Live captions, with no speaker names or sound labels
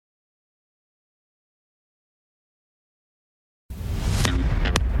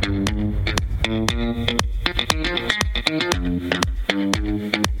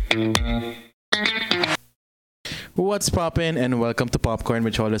what's poppin', and welcome to Popcorn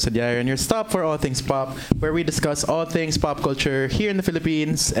with Cholo Sadiaran, your stop for all things pop, where we discuss all things pop culture here in the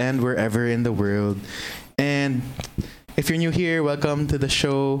Philippines and wherever in the world. And if you're new here, welcome to the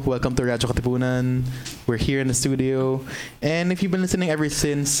show. Welcome to Radyo Katipunan. We're here in the studio. And if you've been listening ever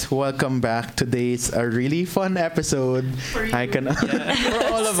since, welcome back. Today's a really fun episode. I can for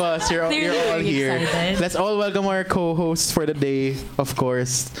all of us, you're all here. Excited. Let's all welcome our co-hosts for the day, of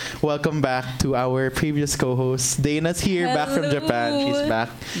course. Welcome back to our previous co-host. Dana's here, back from Japan. She's back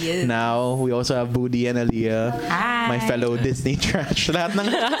now. We also have Budi and Aliyah, my fellow Disney trash.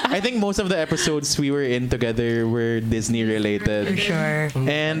 I think most of the episodes we were in together were Disney related. For sure.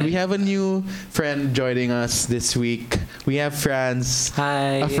 And we have a new friend joining us this week. We have Franz,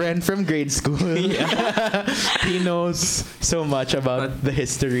 Hi. a friend from grade school. He knows so much about the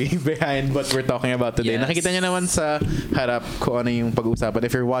history behind what we're talking about today. Yes. Nakikita niyo naman sa harap kung ano yung pag-uusapan.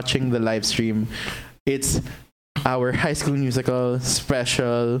 If you're watching the live stream, it's our High School Musical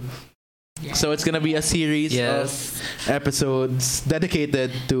special. So it's gonna be a series of episodes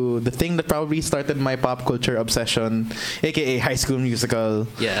dedicated to the thing that probably started my pop culture obsession, aka High School Musical.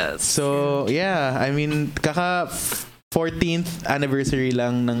 Yes. So yeah, I mean, kaka 14th anniversary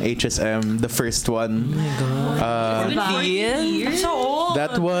lang ng HSM, the first one. Oh my God. That's so old.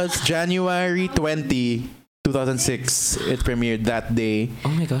 That was January 20, 2006. It premiered that day. Oh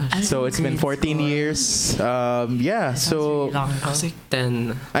my gosh. So it's been 14 years. Yeah, so I was like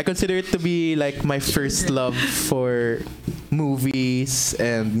 10. I consider it to be like my first love for movies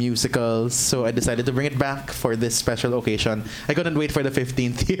and musicals. So I decided to bring it back for this special occasion. I couldn't wait for the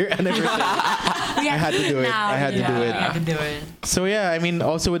 15th year anniversary. I had to do it. I had to do it. So yeah, I mean,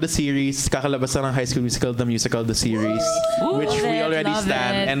 also with the series, kakalabas na ng High School Musical, the musical, the series, which we already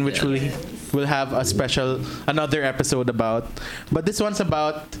stand and which we'll have a special another episode about. But this one's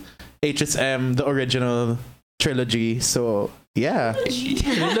about HSM, the original trilogy. So yeah,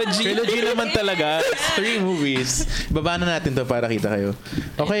 trilogy naman talaga. It's 3 movies. Baba na natin to para kita kayo.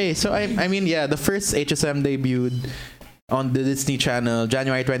 Okay, so I mean, yeah, the first HSM debuted on the Disney Channel,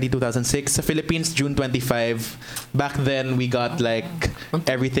 January 20, 2006. Sa Philippines, June 25. Back then, we got like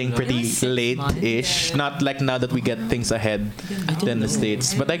everything pretty late-ish. Not like now that we get things ahead than the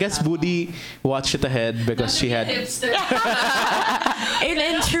States. But I guess Budi watched it ahead because she had...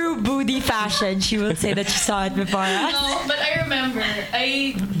 In true Booty fashion, she will say that she saw it before us. No, but I remember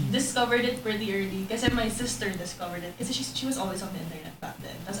I discovered it pretty early kasi my sister discovered it kasi she was always on the internet back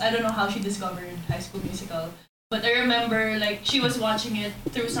then. Tapos I don't know how she discovered High School Musical. But I remember, like, she was watching it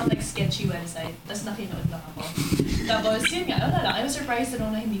through some, like, sketchy website. Tapos nakinood lang ako. Tapos, yun nga, wala lang. I was surprised to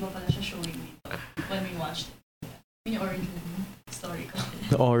know na hindi pa pala siya showing dito when we watched it. Yun yung origin story ko.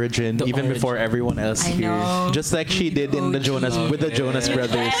 The origin, even before everyone else I here. know. Just like she did in the Jonas, with the Jonas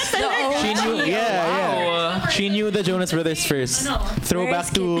Brothers. She knew, she knew the Jonas Brothers first.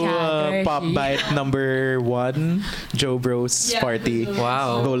 Throwback to Pop Bite #1, Joe Bros Party.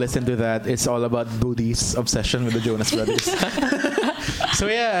 Wow. Go listen to that. It's all about Booty's obsession with the Jonas Brothers.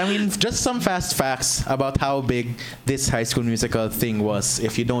 So yeah, I mean, just some fast facts about how big this High School Musical thing was.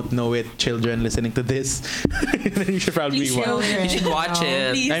 If you don't know it, children listening to this, then you should probably watch. You should watch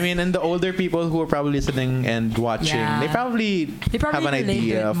it. I mean, and the older people who are probably listening and watching, they probably have an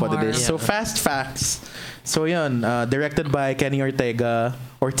idea of what it is. Yeah. So fast facts. So yun, directed by Kenny Ortega,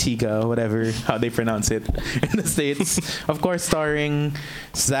 whatever how they pronounce it in the States. Of course, starring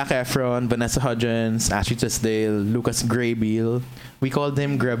Zac Efron, Vanessa Hudgens, Ashley Tisdale, Lucas Grabeel. We called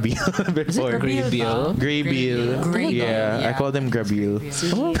him Grabeel before. Grabeel? Grabeel. Yeah, I called him Grabeel.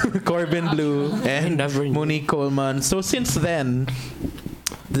 Corbin Blue and Monique Coleman. So since then,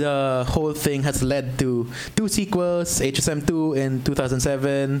 the whole thing has led to 2 sequels, HSM 2 in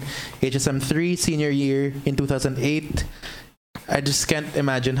 2007, HSM 3 senior year in 2008. I just can't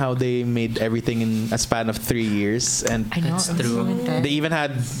imagine how they made everything in a span of 3 years. And I know, That's true. they even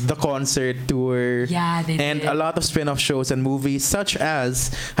had the concert tour and a lot of spin-off shows and movies such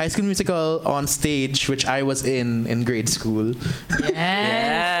as High School Musical on Stage, which I was in grade school. He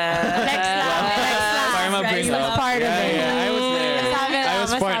was part of it. I was there. I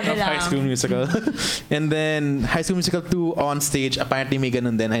was part of High School Musical. And then High School Musical 2 on Stage, apparently may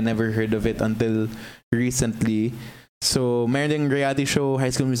ganun din. I never heard of it until recently. So, meron ding reality show, High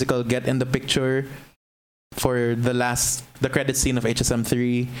School Musical, Get in the Picture for the credit scene of HSM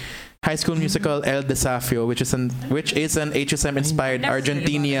 3. High School Musical El Desafio, which is an HSM inspired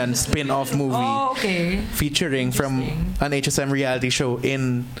Argentinian spin-off movie featuring from an HSM reality show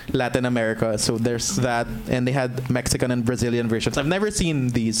in Latin America. So there's that, and they had Mexican and Brazilian versions. I've never seen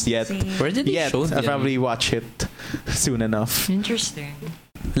these yet. Where did they show I'll them? probably watch it soon enough. Interesting.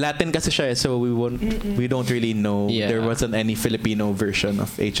 Latin kasi siya, so we don't really know. Yeah. There wasn't any Filipino version of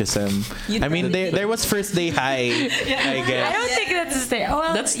HSM. I mean, there was First Day High, I I guess. don't think that's the same.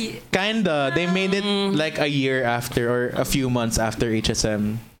 Well, That's- Kinda. They made it like a year after or a few months after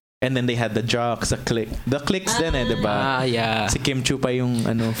HSM. And then they had the Jocks, the Clicks din eh, diba? Yeah. Si Kim Chu pa yung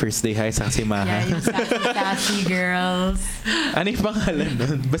First Day High sa si Maha. yeah, yung sassy girls. Ano yung pangalan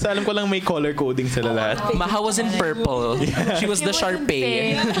nun? Basta alam ko lang may color coding sila lahat. Maha was in purple. She was the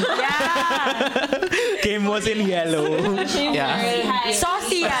Sharpay. Yeah. Kim was in yellow. Yeah.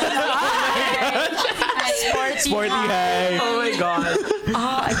 Saucy yan. Sporty High. Oh my God.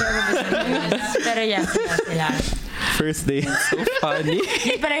 Oh, I don't remember. Pero yeah, sila. First Day. So funny.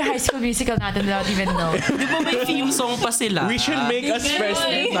 Yun pa yung High School Musical natin without even know. Di ba may theme song pa sila? We should make us first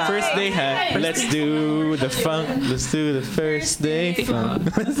day high. Let's do the funk. Let's do the first day funk.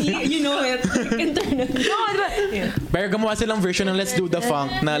 You know it. No, diba? Pero gumawa silang version ng Let's Do the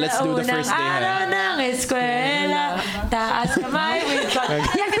Funk na Let's Do the First Day Araw High. ng eskwela, taas kamay with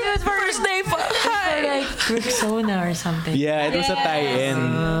yeah, because it was first day like Rexona or something. Yeah, it was a tie-in.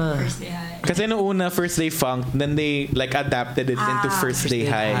 First day high. Kasi nung una, First Day Funk, then they like adapted it into First Day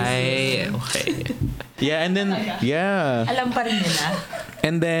High. Ay, okay. Yeah, and then, yeah. Alam pa rin nila.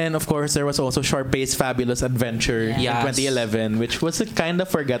 And then, of course, there was also Sharpay's Fabulous Adventure in Yes. 2011, which was a kind of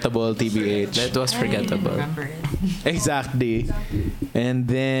forgettable TBH. That was I didn't forgettable. remember it. Exactly. And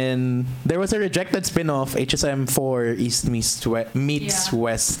then there was a rejected spin-off, HSM 4 East Meets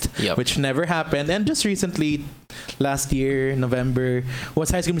West, Yep. which never happened. And just recently, last year, November, was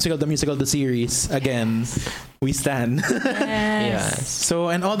High School Musical, the musical, the series. Again, we stand. Yes. So,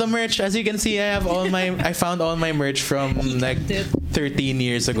 and all the merch, as you can see, I found all my merch from like 13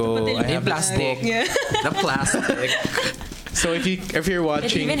 years ago. I In have this plastic. book. Yeah. The plastic. So if you're It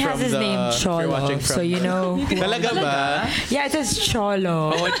watching even from has his the name if you're Cholo, watching from so you know. Talaga ba? Yeah, it says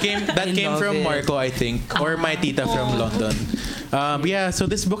Cholo. Oh, that I came love from it. Marco, I think, or my tita from London. Yeah, so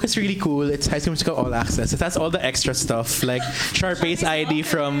this book is really cool. It's High School Musical All Access. It has all the extra stuff like Sharpay's ID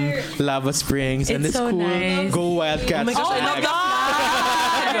from Lava Springs and It's this so cool nice. Go Wildcats. Oh my gosh, I love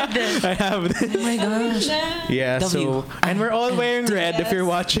flag. I have this. Oh my gosh. Yeah, W. so and we're all wearing red if you're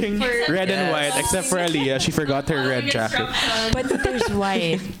watching. Red and white, except for Aliyah. She forgot her red jacket. But there's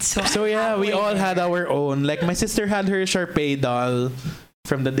white. So yeah, we all had our own. Like my sister had her Sharpay doll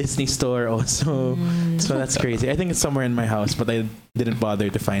from the Disney store also. So that's crazy. I think it's somewhere in my house, but I didn't bother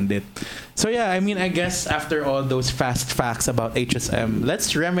to find it. So yeah, I mean, I guess after all those fast facts about HSM,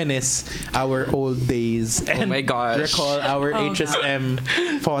 let's reminisce our old days and my gosh. recall our Oh, HSM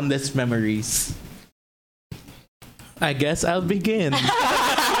fondest memories. I guess I'll begin.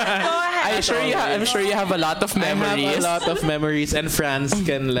 I'm sure you have a lot of I have memories. a lot of memories, and Franz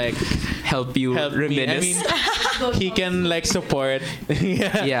can like Help you help me. I reminisce. mean, he can like support.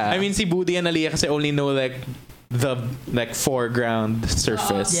 Yeah. Yeah. I mean, si Budi and Aliyah kasi only know like the like foreground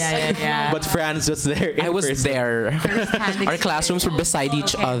surface. Yeah. But Franz was there. In I was person. there. Our classrooms were beside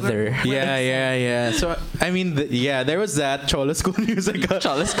each other. Yeah. So I mean, there was that Cholo School Musical.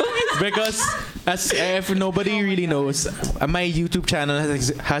 Because as if nobody really knows, my YouTube channel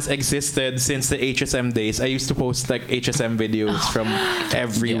has existed since the HSM days. I used to post like HSM videos from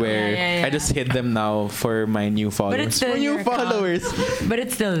everywhere. Yeah. I just hid them now for my new followers. But it's still for in new your account. followers. But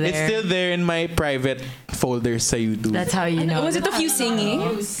it's still there. It's still there in my private folders sa YouTube. That's how you know. Was it of you singing?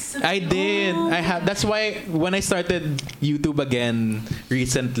 I did. That's why when I started YouTube again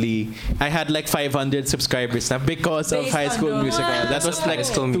recently, I had like 500 subscribers na because of Based High on School those. Musical. That was like High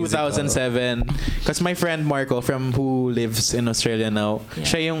School Musical. 2007. Because my friend Marco who lives in Australia now, Yeah.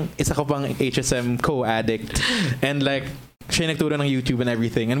 siya yung isa ko pang HSM co-addict. And like, siya yung nagturo ng YouTube and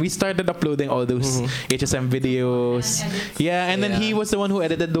everything. And we started uploading all those HSM videos. Yeah, and then he was the one who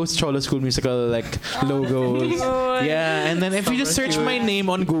edited those Cholo School Musical like logos. Yeah, and then if you just search my name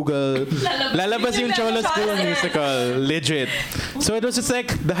on Google, lalabas yung Cholo School Musical. Legit. So it was just like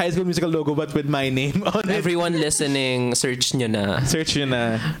the High School Musical logo but with my name on it. Everyone listening, search nyo na. Search yun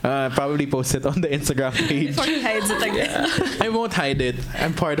na. Probably post it on the Instagram page. Before he hides it again. I won't hide it.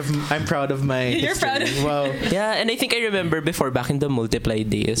 I'm proud of my You're history. proud of it. Wow. Yeah, and I think I remember before back in the Multiply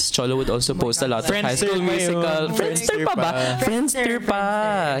days, Cholo would also post a lot of High Friendster School pa Musical. yun. Friendster pa ba? Friendster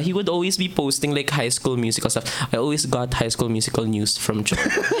pa. He would always be posting like High School Musical stuff. I always got High School Musical news from Cholo.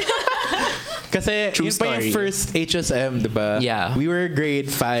 Kasi True yun pa yung story. first HSM, diba? Yeah. We were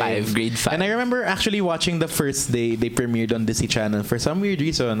grade 5. Grade 5. And I remember actually watching the first day they premiered on Disney Channel for some weird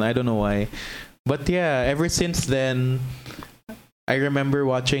reason. I don't know why. But yeah, ever since then, I remember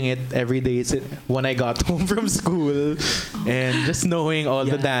watching it every day when I got home from school, and just knowing all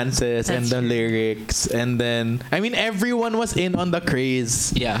the dances and the lyrics. And then, I mean, everyone was in on the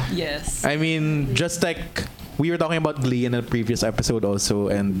craze. Yeah. Yes. I mean, just like we were talking about Glee in a previous episode also,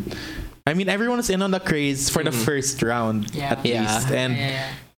 and I mean, everyone was in on the craze for the first round at least. And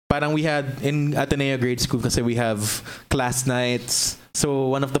parang we had in Ateneo grade school kasi we have class nights. So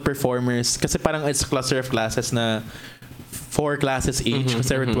one of the performers, kasi parang it's a cluster of classes na 4 classes each because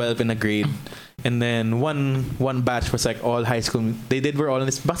there were 12 in a grade. And then one batch was like all high school. Were all in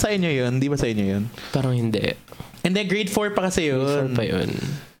this. Baka sa inyo yun? Di ba sa inyo yun? Parang hindi. And then grade 4 pa kasi yun. Grade 4 pa yun.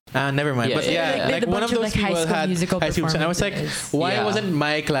 Never mind. Yeah, But yeah. like one of those people had high school musical. And I was like, why wasn't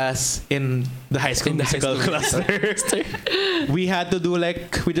my class in the high school musical cluster? We had to do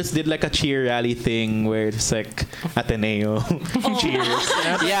we just did like a cheer rally thing where it's like Ateneo cheers.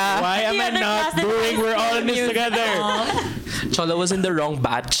 Yeah. Why am I not doing? We're all in this together. Cholo was in the wrong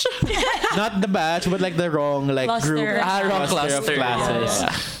batch. Not the batch, but like the wrong Cluster. group. Wrong Cluster of cluster. classes.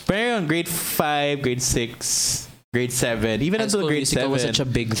 Yeah. Pero on grade 5, grade 6, grade 7, even High until School grade Musical 7. was such a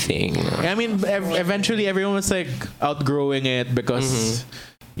big thing. I mean, eventually everyone was like outgrowing it because,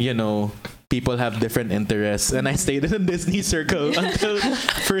 people have different interests. And I stayed in a Disney circle until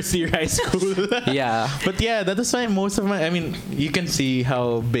first year high school. Yeah. But yeah, that was why most of my, I mean, you can see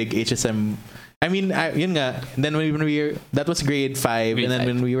how big HSM. I mean, yun nga. Then when we were, that was grade 5. Grade and then 5.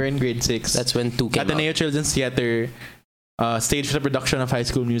 when we were in grade 6. That's when 2 came Ateneo out. Children's Theater staged the production of High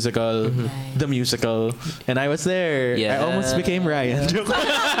School Musical, the musical, and I was there. Yeah. I almost became Ryan. So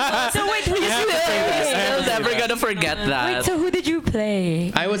wait, who did you I'm never gonna forget that. Wait, so who did you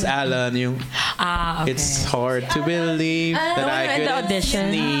play? I was Alan. Okay. It's hard to believe that I in could the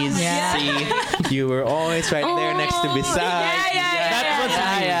audition. sneeze. Yeah. See, you were always right there next to beside. That was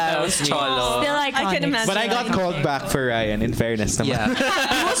me. That was Cholo. Still iconic. I can imagine. But I got called back for Ryan. In fairness, naman. Yeah.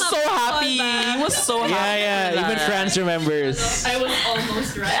 He was so happy. He was so happy. Yeah. Even Franz remembers. I was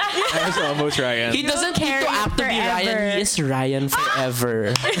almost right. I was almost Ryan. He doesn't need to act to be Ryan. He is Ryan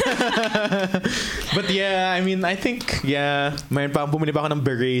forever. But yeah, I mean, I think, mayroon pa akong bumili pa ako ng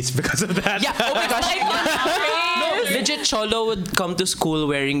berets because of that. Yeah. Oh my gosh. No, legit Cholo would come to school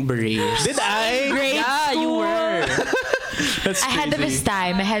wearing berets. Did I? Yeah, you were. That's Ahead of crazy. his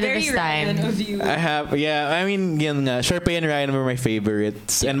time. Ahead of Very his Ryan time. of you. I have, I mean, yun nga, Sharpay and Ryan were my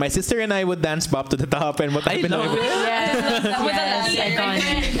favorites. And my sister and I would dance Bop to the Top and what I happened love it. Yes,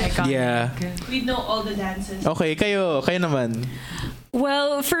 iconic. Yeah. We know all the dances. Okay, kayo naman.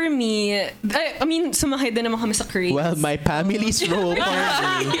 Well, for me, I mean, sumakay din naman kami sa craze. Well, my family's role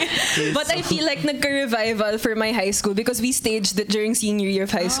partly is... But I feel like nagka-revival for my high school because we staged it during senior year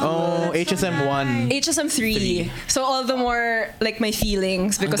of high school. Oh, HSM 1. HSM 3. So all the more like my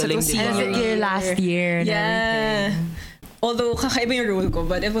feelings because it was Ang galing din. senior And your last year. And Yeah. Although kakaiba yung role ko,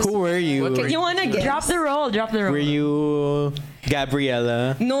 but it was... Who were you? You wanna guess? Drop the roll. Were you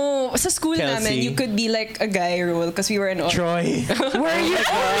Gabriella? No, sa school Kelsey? namin, you could be like a guy role because we were an Troy. Were you?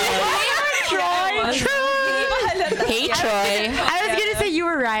 Troy. Hey, Troy. I was gonna say you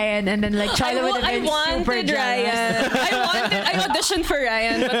were Ryan, and then like Cholo would have I been super wanted jealous. Ryan. I auditioned for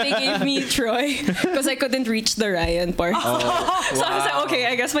Ryan, but they gave me Troy because I couldn't reach the Ryan part. So I was like, okay,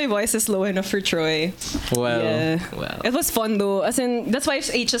 I guess my voice is low enough for Troy. Well, Yeah. It was fun though. As in, that's why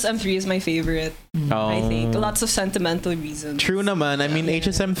HSM3 is my favorite. I think lots of sentimental reasons. True naman. I mean,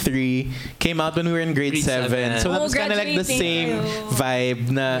 HSM 3 came out when we were in grade Grade 7. seven. So that was kind of like the same Graduating. vibe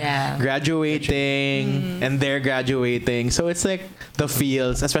na Yeah. graduating and they're graduating. So it's like the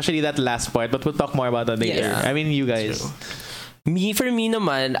feels, especially that last part. But we'll talk more about that later. Yeah. I mean, you guys. For me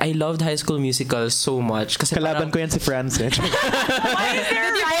naman, I loved High School Musical so much. Kasi Kalaban ko yan si Franz. Did you both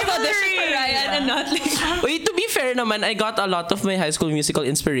audition for Ryan and not like... Wait, to be fair naman, I got a lot of my High School Musical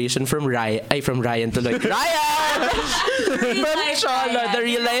inspiration from Ryan. From Ryan to like Ryan! From Cholo, the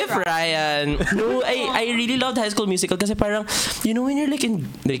real life Ryan. No, I really loved High School Musical kasi parang, you know, when you're like in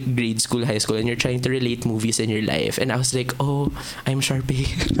like grade school, high school, and you're trying to relate movies in your life, and I was like, oh, I'm Sharpay.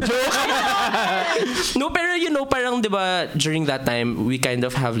 No, pero you know, parang diba, during that time, we kind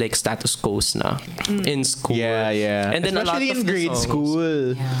of have like status quos na in school. Yeah. And then especially a lot of in the grade songs.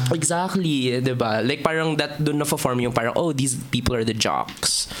 school. Exactly, diba? Like parang that dun na-form yung parang, oh, these people are the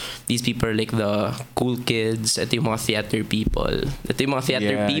jocks. These people are like the cool kids. Ito yung mga theater people. Ito yung mga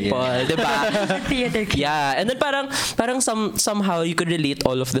theater Yeah, people, diba? Theater kid. Yeah, and then parang somehow you could relate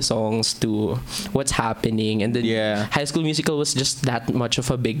all of the songs to what's happening, and then High School Musical was just that much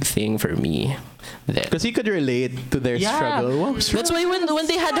of a big thing for me. Because you could relate to their struggle. Wow, That's why when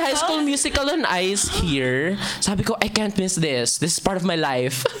they had High School Musical on ice here, sabi ko, I can't miss this. This is part of my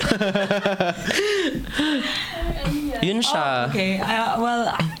life. Yun siya. Okay.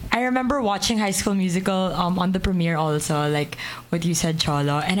 Well, I remember watching High School Musical on the premiere also, like what you said,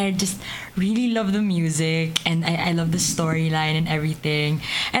 Cholo, and I just really love the music and I love the storyline and everything.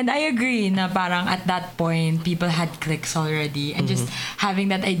 And I agree na parang at that point people had cliques already and just having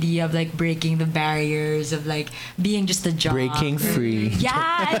that idea of like breaking the barriers of like being just a job. Breaking free. Yeah.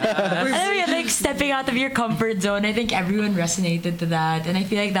 I mean, like stepping out of your comfort zone. I think everyone resonated to that, and I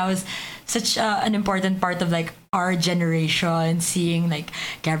feel like that was such an important part of like our generation, seeing like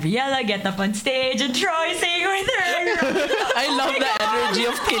Gabriella get up on stage and Troy sing with her. I love the energy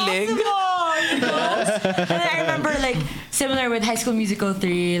of Kilig. And I remember like similar with High School Musical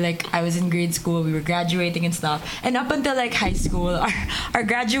 3, like I was in grade school, we were graduating and stuff, and up until like high school, our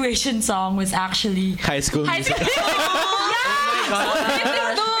graduation song was actually High School Musical.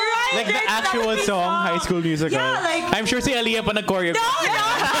 Like the actual song, High School Musical. Yeah, like- I'm sure si Aliyah pa nag-choreo. No!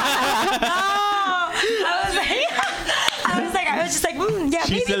 I was just like, yeah,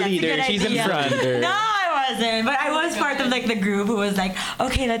 She's maybe the that's leader. a good She's in idea. front. No, I wasn't. But I was part of like the group who was like,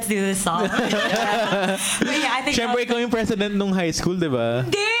 okay, let's do this song. But yeah, I think Siyempre, ikaw yung president nung high school, di ba?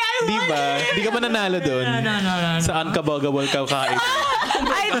 Di, I Di ba? wasn't. Di ka ba nanalo doon? No. Saan ka bogable ka kahit?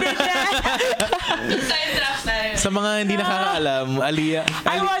 I did that. Sidetrack tayo. Sa mga hindi nakakaalam, Aliyah...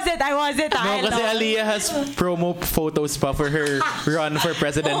 I wasn't. No, kasi Aliyah has promo photos pa for her run for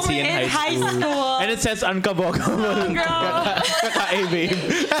presidency in high school. And it says unkabogable. Kakae, babe.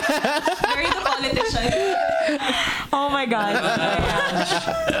 Very the politician. Oh my god.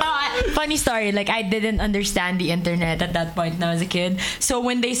 Funny story, like I didn't understand the internet at that point when I was a kid. So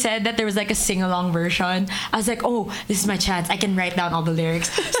when they said that there was like a sing-along version, I was like, oh, this is my chance. I can write down all the lyrics.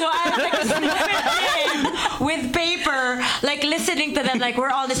 So I was like with paper, like listening to them, like we're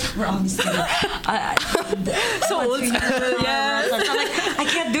all this together. So old school. Yeah. So I'm like, I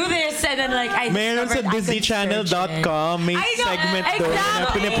can't do this. And then like I Meron sa discovered I could search DisneyChannel.com, may I know, segment doon na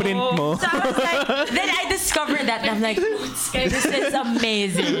exactly. piniprint mo. So I was like, then I discovered that and I'm like, this is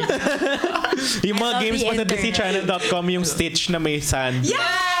amazing. Yung mga love games the pa sa internet. DisneyChannel.com, yung Stitch na may sand.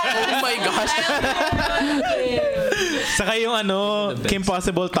 Oh my gosh. Saka yung Kim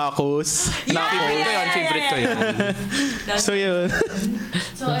Possible Tacos. Favorite ko yun. Favorite ko yun. So yun.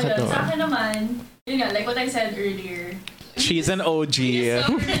 So, ayun, sa akin naman, yun nga, like what I said earlier, She's an OG. we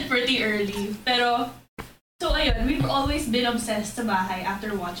discovered it pretty early. Pero, so ayun, we've always been obsessed sa bahay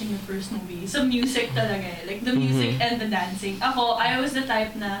after watching the first movie. Sa music talaga eh. Like the music and the dancing. Ako, I was the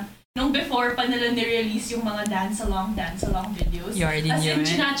type na, nung before pa nila ni-release yung mga dance-along videos. You already as knew in, it.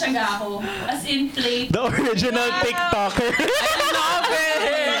 chinatsaga ako. As in, played. The original TikToker. Love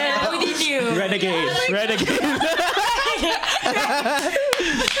it! How did you? Renegade.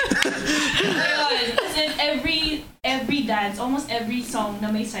 Ayun. As in, every dance, almost every song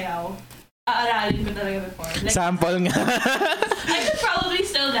na may sayaw, aaralin ko talaga before. Like, Sample nga. I could probably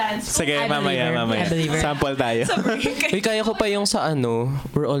still dance. Sige, I mamaya. believe her. Sample tayo. Uy, kaya ko pa yung sa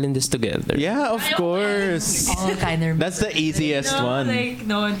We're All in This Together. Yeah, of course. All kind of. That's the easiest one. Like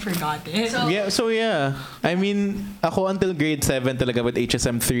no one forgot it. So, Yeah. I mean, ako until grade 7 talaga with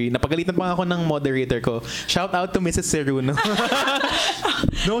HSM 3. Napagalitan pa nga ako ng moderator ko. Shout out to Mrs. Ceruno.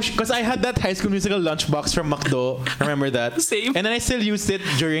 No, because I had that High School Musical lunchbox from McDo. Remember that? Same. And then I still used it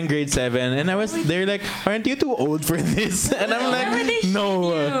during grade 7. And I was, they're like, aren't you too old for this? And I'm like, Why would they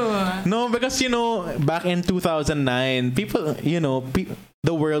no. shame you? No, because, back in 2009, people,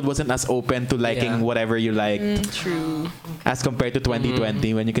 the world wasn't as open to liking Yeah. whatever you liked. True. As compared to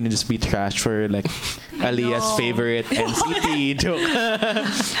 2020 when you can just be trashed for like Aliyah's favorite NCT joke.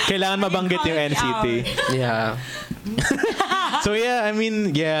 Kailangan mabanggit yung NCT. Yeah. So yeah, I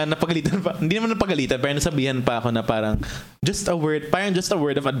mean, napagalitan pa. Hindi naman napagalitan, pero nasabihan pa ako na parang just a word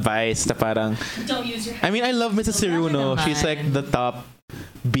of advice na parang, don't use your I mean, I love Mrs. Ciruno. She's like the top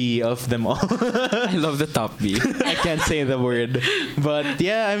B of them all. I love the top B. I can't say the word. But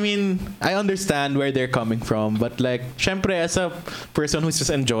yeah, I mean, I understand where they're coming from. But like, syempre, as a person who's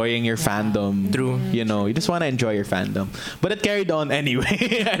just enjoying your fandom, True. you just want to enjoy your fandom. But it carried on anyway.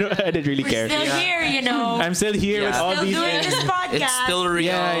 I didn't really care. Still here, I'm still here with Yeah. all Still these doing things. this podcast. It's still real.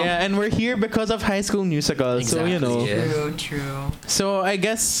 Yeah, and we're here because of High School Musical. Exactly, So, yeah. True. So I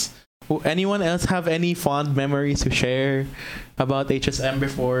guess, anyone else have any fond memories to share about HSM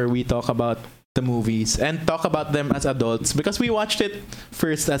before we talk about the movies and talk about them as adults? Because we watched it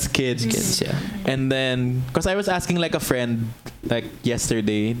first as kids. Kids, yeah. And then, because I was asking like a friend like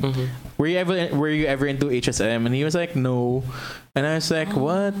yesterday, were you ever into HSM? And he was like, no. And I was like,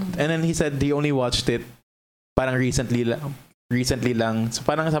 what? And then he said he only watched it parang recently lang. So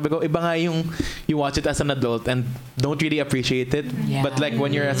parang sabi ko, iba nga yung you watch it as an adult and don't really appreciate it. Yeah. But like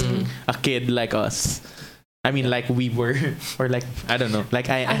when you're a kid like us, I mean, like we were, or like I don't know, like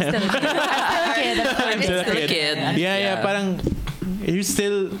I'm still a kid. I'm still a Still a kid. kid. Yeah, parang you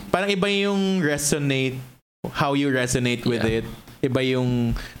still parang iba yung resonate, how you resonate with Yeah. it. Iba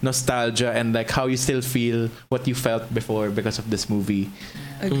yung nostalgia and like how you still feel what you felt before because of this movie.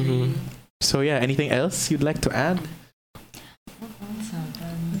 Agree. So yeah, anything else you'd like to add?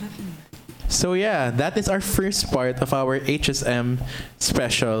 So yeah, that is our first part of our HSM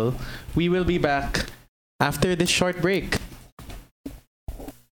special. We will be back after this short break.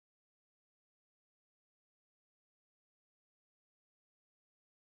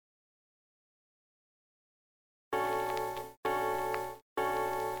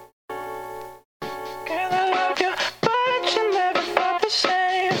 Girl, I love you, but you never felt the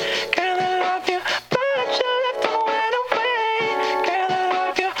same. Girl, I love you, but you left and went away. Girl, I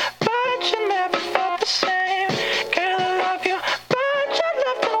love you, but you never felt the same. Girl, I love you, but you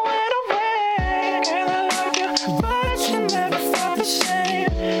left and went away. Girl, I love you, but you never felt the same.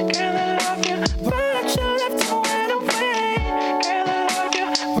 Girl, I love you, but you left and went away. Girl, I love you,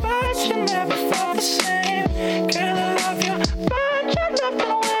 but you never felt the same. Girl, I love you, but you left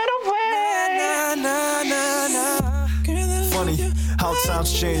and went away. Funny how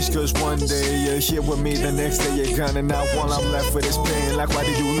times change, cause one day you're here with me, the next day you're gone, and now all I'm left with is pain. Like, why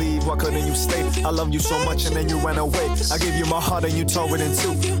did you leave? Why couldn't you stay? I love you so much and then you ran away. I gave you my heart and you tore it in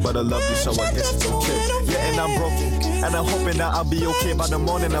two, but I love you so I guess it's okay. Yeah, and I'm broken, and I'm hoping that I'll be okay by the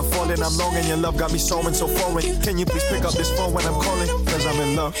morning. I'm falling, I'm longing, your love got me soaring so foreign. Can you please pick up this phone when I'm calling? Cause I'm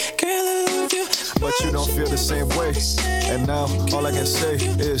in love. Girl, I love you, But you don't feel the same way. And now all I can say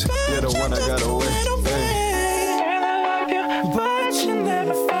is you're the one I got away. Hey. girl, I love you, but you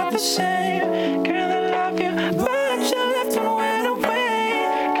never felt the same. Girl, I love you, but you left and went away.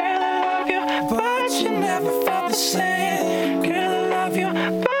 Girl, I love you, but you never felt the same. Girl, I love you,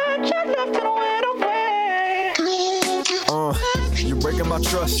 but you left and went away. You're breaking my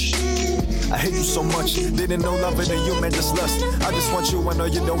trust. I hate you so much. Didn't know love and you meant just lust. I just want you, I know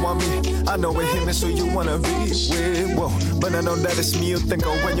you don't want me. I know it hit me, so you wanna be with. Whoa, but I know that it's me you think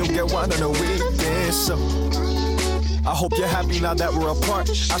of when you get wild on the weekend. So I hope you're happy now that we're apart.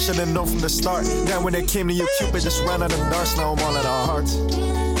 I should've known from the start that when it came to you, Cupid just ran out of darts. Now I'm all in our hearts.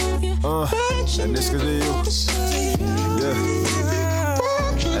 And this cause of you.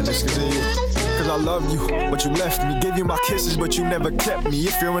 Yeah. And this cause of you. Cause I love you, but you left me. Gave you my kisses, but you never kept me.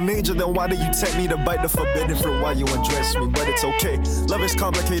 If you're an angel, then why do you tempt me to bite the forbidden fruit while you undress me? But it's okay, love is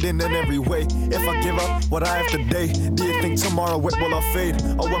complicated in every way. If I give up what I have today, do you think tomorrow it will I fade?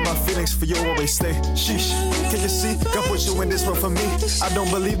 Or will my feelings for you always stay? Sheesh, can you see? God put you in this world for me. I don't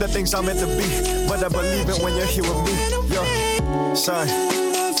believe that things are meant to be, but I believe it when you're here with me. Yo, sorry,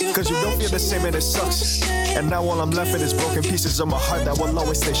 cause you don't feel the same and it sucks. And now all I'm left with is broken pieces of my heart that will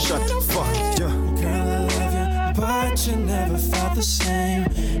always stay shut. Fuck, yeah. Girl, I love you, but you never felt the same.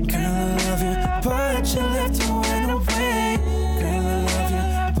 Girl, I love you, but you left and went away. Girl, I love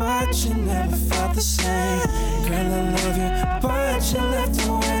you, but you never felt the same. Girl, I love you, but you left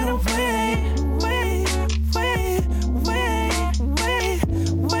and went away. Wait, wait, wait, wait,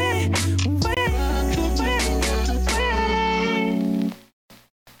 wait, wait, wait.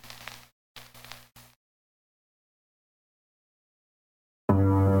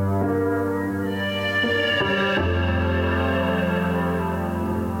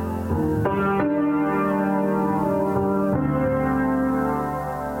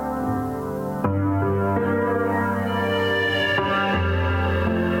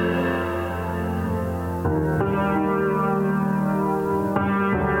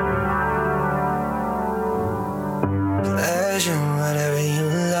 Pleasure, whatever you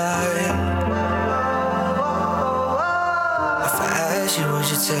like. If I asked you, would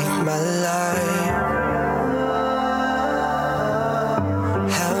you take my life?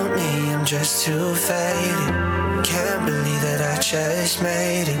 Help me, I'm just too faded. Can't believe that I just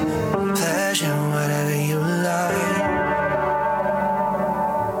made it. Pleasure, whatever you like.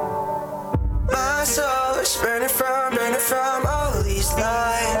 My soul is burning from all these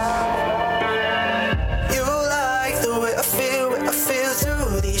lights. You like the way I feel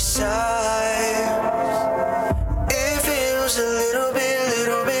through these sighs. It feels a little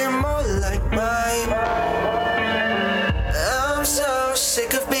bit more like mine. I'm so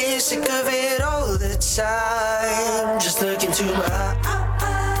sick of being sick of it all the time. Just look into my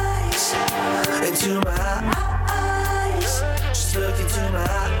eyes, into my eyes. Just look into my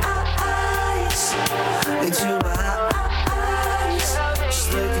eyes, into my eyes.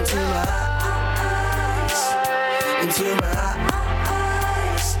 Just look into my eyes, into my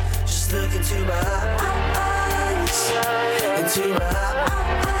eyes. Just look into my eyes, into my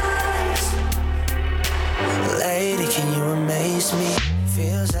eyes. can you amaze me?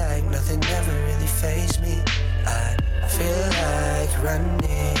 Feels like nothing ever really fazed me. I feel like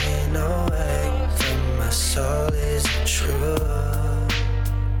running away from my soul. Is it true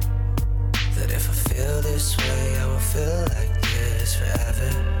that if I feel this way, I will feel like this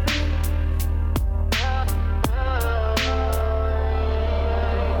forever?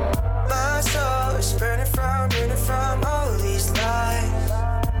 My soul is burning from all these lies.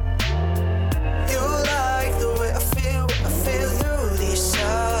 You like the way I feel through these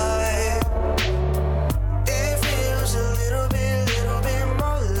sighs. It feels a little bit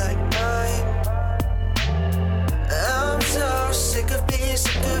more like mine. I'm so sick of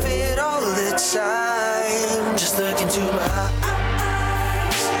it all the time. Just look into my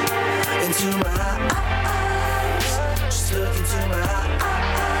eyes, into my eyes. Just look into my eyes,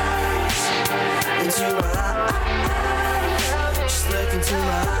 into my eyes. Just look into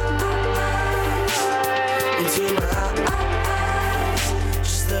my eyes, into my eyes.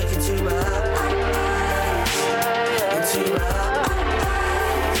 Just look into my eyes, into my eyes.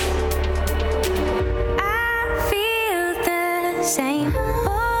 I feel the same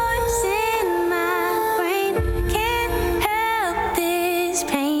voice in my brain. Can't help this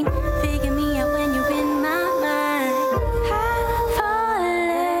pain. Figure me out when you're in my mind. I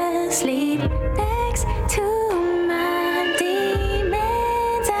fall asleep next to my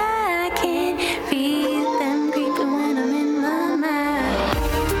demons. I can feel them creeping when I'm in my mind.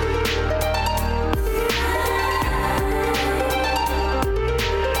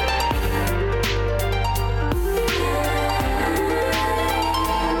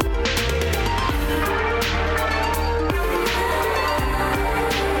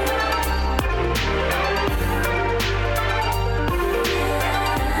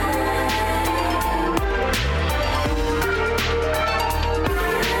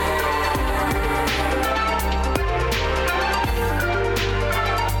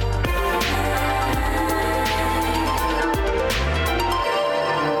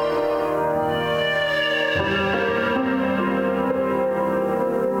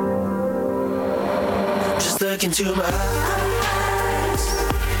 Just look into my eyes,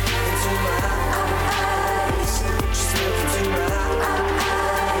 into my eyes. Just look into my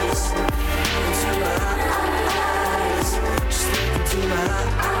eyes, into my eyes. Just look into my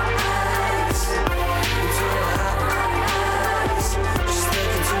eyes, into my eyes. Just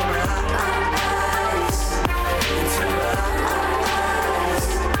look into my eyes, into my eyes.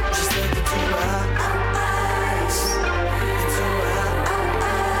 Just look into my eyes, into my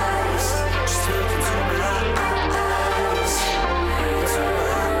eyes. Just look into my eyes, into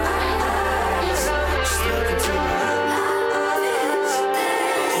my eyes. Just look into my eyes,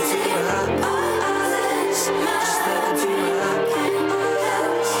 into my eyes. Just look into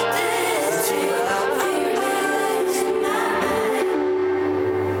my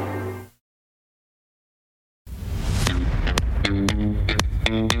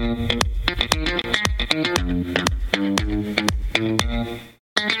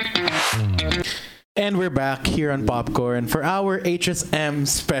And we're back here on Popcorn for our HSM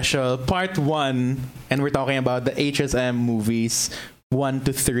special, part 1. And we're talking about the HSM movies 1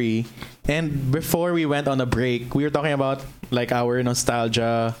 to 3. And before we went on a break, we were talking about like our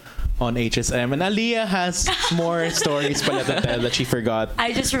nostalgia on HSM. And Aliyah has more stories pala to tell that she forgot.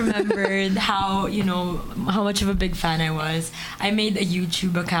 I just remembered how much of a big fan I was. I made a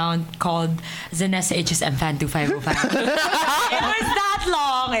YouTube account called Zanessa HSM Fan 2505. It was that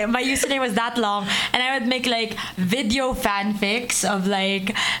long. My username was that long. And I would make like video fanfics of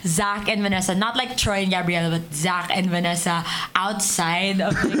like Zach and Vanessa. Not like Troy and Gabriella, but Zach and Vanessa outside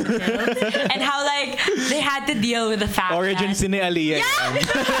of like, the films. And how like they had to deal with the fact Origins that... ni Aliyah. Yeah!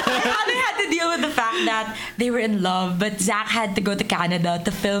 How they had to deal with the fact that they were in love, but Zach had to go to Canada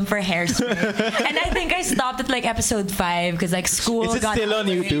to film for Hairspray. And I think I stopped at like episode 5 because like school Is it got... still on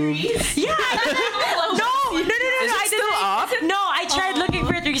YouTube? Yeah! No! Is it still up? No, I tried looking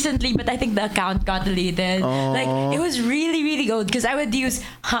for it recently, but I think the account got deleted. Like, it was really, really good because I would use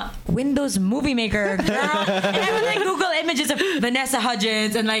Windows Movie Maker, girl. And I would like Google images of Vanessa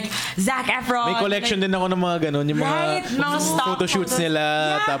Hudgens and like Zac Efron. May collection din ako ng mga ganun, yung Right, mga mga stock photoshoots photos. nila,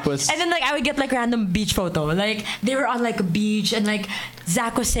 Yeah. tapos... And then like I would get like random beach photo. Like they were on like a beach and like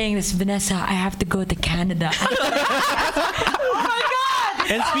Zach was saying this, Vanessa, I have to go to Canada. Oh my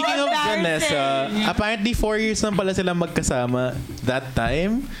God! And speaking of Vanessa, apparently 4 years lang pala silang magkasama that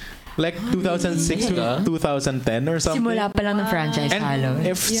time. Like 2006 to 2010 or something. Simula pa lang ng franchise halo.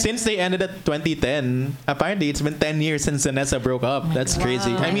 And since they ended at 2010, apparently it's been 10 years since Vanessa broke up. That's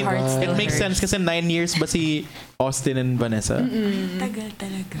crazy. I mean, it makes sense kasi 9 years ba si Austin and Vanessa? Tagal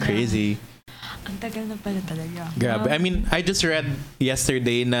talaga. Crazy. Ang tagal na pala talaga. Grabe. I mean, I just read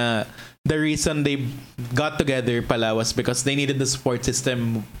yesterday na the reason they got together pala was because they needed the support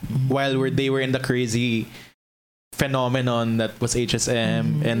system while they were in the crazy phenomenon that was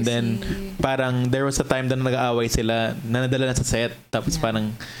HSM. And then parang there was a time na nag-aaway sila na nadala na sa set. Tapos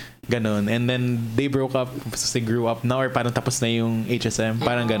parang ganun. And then they broke up because they grew up na or parang tapos na yung HSM.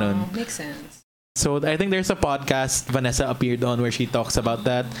 Parang ganun. Makes sense. So I think there's a podcast Vanessa appeared on where she talks about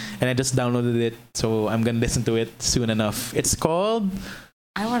that, and I just downloaded it, so I'm gonna listen to it soon enough. It's called.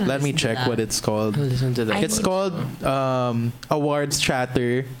 I want to. Let me check what it's called. Listen to that. It's called Awards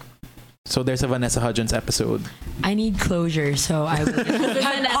Chatter. So there's a Vanessa Hudgens episode. I need closure, so I will.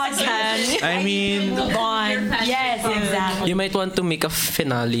 I mean, Move on. Yes, exactly. You might want to make a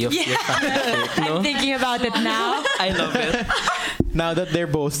finale of your fanfic, no? I'm thinking about it now. I love it. now that they're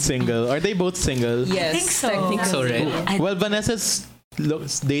both single, are they both single? Yes, I think so. technically. So right. Well, Vanessa's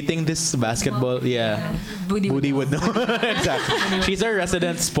dating this basketball. Yeah. Booty would know. Exactly. She's a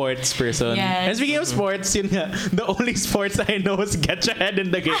resident sports person. Yes. And speaking of sports, yun nga, the only sports I know is get your head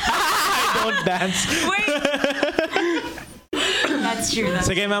in the game. I don't dance. That's true.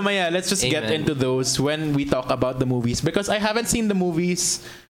 Sige, mamaya, let's just get Amen. into those when we talk about the movies. Because I haven't seen the movies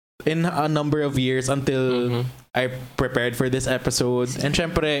in a number of years until I prepared for this episode. And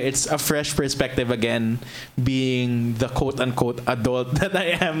syempre, it's a fresh perspective again, being the quote-unquote adult that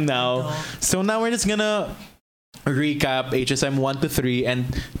I am now. So now we're just gonna recap HSM 1 to 3 and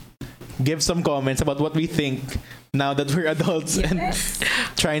give some comments about what we think now that we're adults and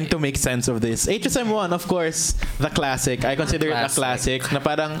trying to make sense of this. HSM 1, of course, the classic. I consider it a classic. Na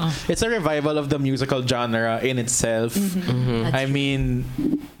parang, it's a revival of the musical genre in itself. I mean,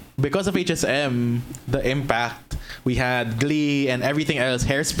 because of HSM, the impact, we had Glee and everything else.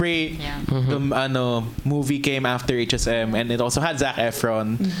 Hairspray, the movie came after HSM, and it also had Zac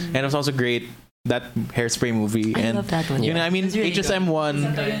Efron, and it was also great. That Hairspray movie. I love that one. You know, I mean, really HSM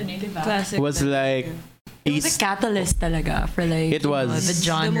 1 Classic. was like It was a catalyst talaga for like It was. the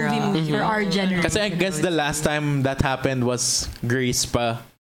genre The movie for our generation. Kasi I guess the last time that happened was Grease pa.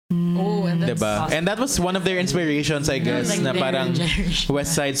 Oh, and that's Diba? And that was one of their inspirations, I guess, Like na their parang generation.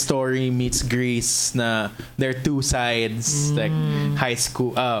 West Side Story meets Grease, na they're two sides, like high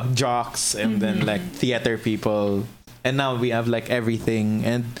school jocks and then like theater people. And now we have like everything.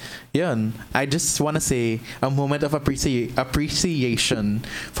 And yun, I just want to say a moment of appreciation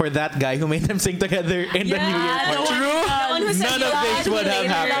for that guy who made them sing together in the New Year party. None of this would have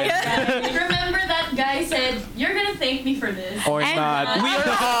happened. Remember that guy said, "You're gonna thank me for this." Or And- not. We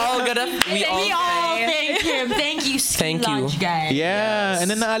all thank him. Thank you, Thank you. Lodge guy. Yeah, and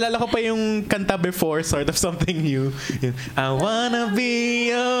then naalala ko pa yung kanta before, sort of something new. Yung, I wanna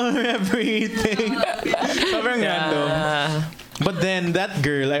be your everything. Sobrang random. But then that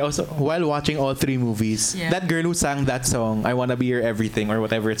girl, I also, while watching all three movies, that girl who sang that song, I Wanna Be Your Everything, or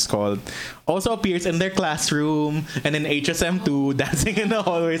whatever it's called, also appears in their classroom and in HSM 2, dancing in the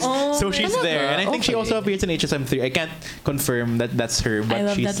hallways. So she's there. And I think she also appears in HSM 3. I can't confirm that that's her, but I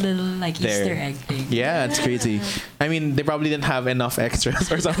love she's that little like there. Easter egg thing. Yeah, it's crazy. I mean, they probably didn't have enough extras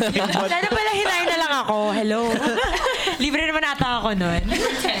or something. But Sana pala hinay na lang ako. Hello. Libre naman ata ako nun.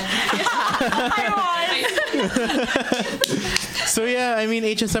 I was. So yeah, I mean,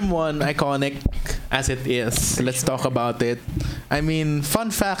 HSM 1, iconic as it is. Let's talk about it. I mean,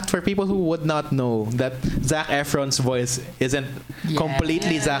 fun fact for people who would not know that Zac Efron's voice isn't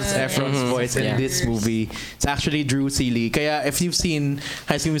completely Zac Efron's voice in this movie. It's actually Drew Seeley. Kaya if you've seen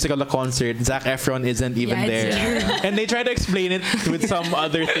High School Musical, the concert, Zac Efron isn't even there. And they try to explain it with some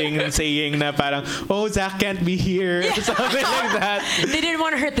other thing, saying na parang, oh, Zac can't be here, or something like that. They didn't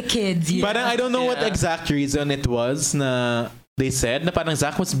want to hurt the kids. But I don't know what exact reason it was na they said na parang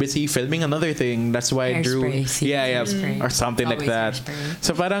Zac was busy filming another thing. That's why Drew, Hairspray. or something like that. Hairspray.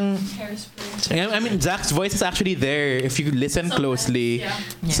 So parang, I mean, Zac's voice is actually there if you listen closely.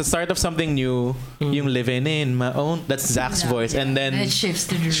 It's the start of something new. Yung living in my own, that's Zac's voice, and then it shifts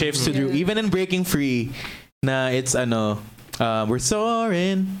to Drew. Even in Breaking Free, na it's we're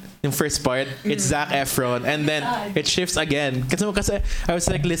soaring. Yung first part, it's Zac Efron, and then it shifts again. Kasi I was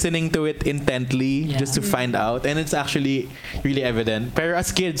like listening to it intently just to find out, and it's actually really evident. Pero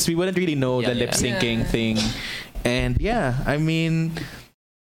as kids, we wouldn't really know the lip syncing thing. And yeah, I mean,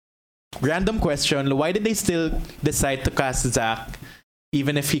 random question: why did they still decide to cast Zac,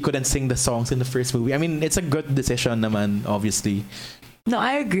 even if he couldn't sing the songs in the first movie? I mean, it's a good decision, naman, obviously. No,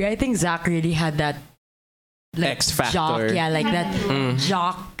 I agree. I think Zac really had that. Like, X factor. jock, that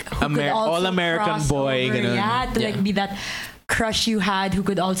jock who could also All-American cross boy, over, ganun. to like be that crush you had who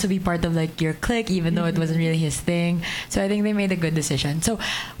could also be part of like your clique, even though it wasn't really his thing. So I think they made a good decision. So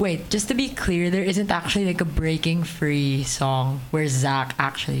wait, just to be clear, there isn't actually like a Breaking Free song where Zach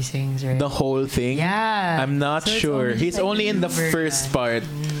actually sings, right? The whole thing? Yeah. I'm not So it's sure. only He's like only in the version. first part.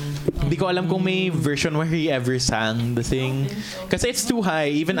 Hindi ko alam kung may version where he ever sang the thing. Kasi it's too high.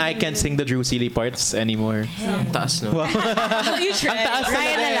 Even I can't sing the Drew Seeley parts anymore. Taas, no? You try.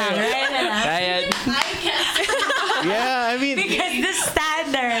 Ryan na lang. Ryan. Yeah, I mean, Because the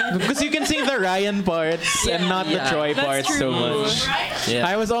standard. because you can sing the Ryan parts and not the Yeah. Troy parts so much. Yeah.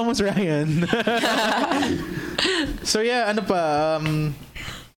 I was almost Ryan. So yeah, ano pa?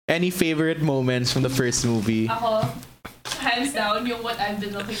 Any favorite moments from the first movie? Ako, hands down, yung What I've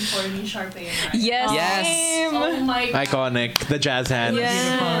Been Looking For ni Sharpay and Ryan. Yes. Yes. Same. Oh my God. Iconic. The jazz hands.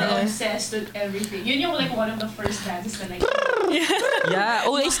 We're obsessed with everything. Yun yung like one of the first dances that I Yeah.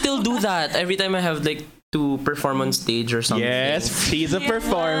 Oh, I still do that every time I have like to perform on stage or something. Yes, she's a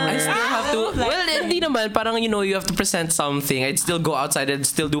performer. I still have to. Well, hindi naman. Parang, you know, you have to present something. I'd still go outside and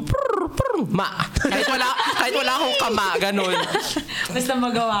still do ma. Kahit wala akong kama, ganun. Basta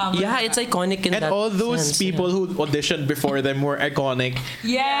magawa mo. Yeah, it's iconic in And that all those sense, people who auditioned before them were iconic.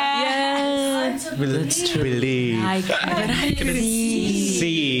 Yes. That's true. Believe. I can see.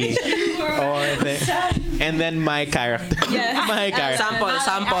 See. And then my character. Yeah. My character.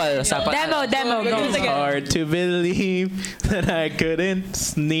 Sample. Demo, go. It's hard to believe that I couldn't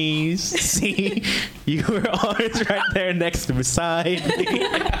sneeze. See, you were always right there next to beside me.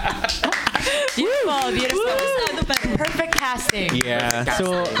 Beautiful. Perfect casting. Yeah.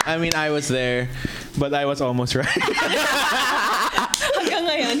 So I mean, I was there, but I was almost right. Hanggang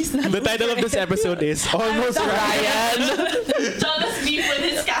ngayon, he's not. The title of this episode is Almost Ryan. jealous beef with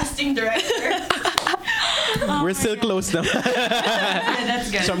his casting director. We're still close now. That's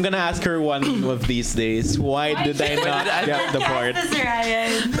good. So I'm gonna ask her one of these days. Why did I not get the part? That's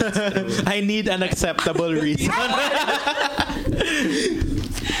Ryan. I need an acceptable reason.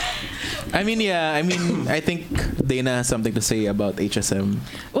 I mean, I think Dana has something to say about HSM.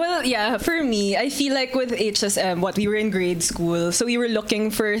 Well, yeah, for me, I feel like with HSM, we were in grade school, so we were looking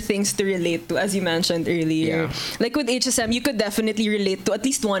for things to relate to, as you mentioned earlier. Yeah. Like with HSM, you could definitely relate to at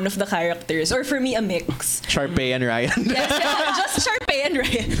least one of the characters, or for me, a mix. Sharpay and Ryan. Yes, yeah, just Sharpay and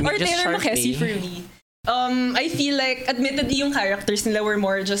Ryan. Or Just Taylor Sharpay. Makesi for me. I feel like, admittedly, yung characters nila were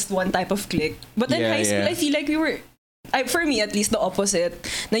more just one type of clique. But in Yeah, high school, yeah. I feel like we were, for me at least, the opposite.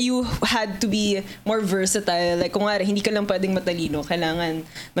 Na you had to be more versatile. Like, kung nga, hindi ka lang pwedeng matalino. Kailangan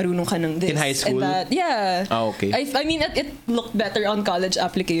marunong ka ng this. In high school? And that. Yeah. Ah, okay. I mean, it looked better on college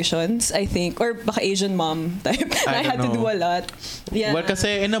applications, I think. Or baka Asian mom type. I I had to don't do know. a lot. Yeah. Well,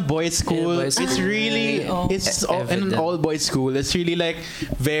 kasi in a boys' school, boys' it's school. really, it's all, in an Evident. all-boys school, it's really like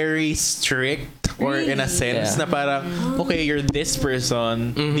very strict, or in a sense Yeah. na parang, okay, you're this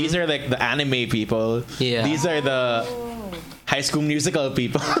person. These are like the anime people. Yeah. These are the High School Musical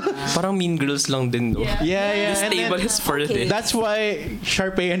people. Parang Mean Girls lang din, no? yeah. This And table then, is for this. that's why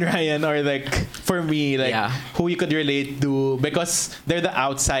Sharpay and Ryan are like, for me, like Yeah. who you could relate to, because they're the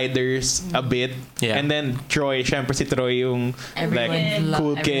outsiders a bit. Yeah. And then Troy, syempre si Troy yung like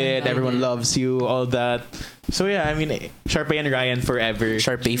cool kid, everyone loves you, all that. So yeah, I mean, Sharpay and Ryan forever.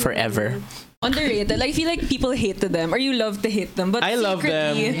 Sharpay forever. Underrated. Like, I feel like people hated them, or you love to hate them. But I love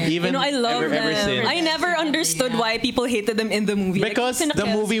them, secretly, even you know, I love ever them. since. I never understood why people hated them in the movie. Because like, the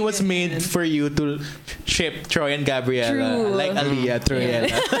movie was made for you to ship Troy and Gabriella, True. like Aliyah, Troyella.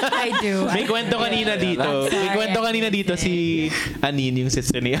 I do. May kwento kanina dito. May kwento kanina dito si Anin, yung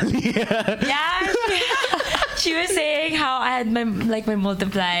sister ni Aliyah. Yeah. She was saying how I had my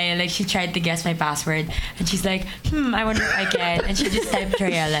multiply, like she tried to guess my password, and she's like, I wonder if I can, and she just typed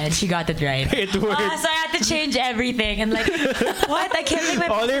Troyella, and she got it right. It worked. So I had to change everything, and like, what? I can't make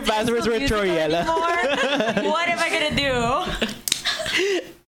my All your passwords were Troyella. What am I gonna do?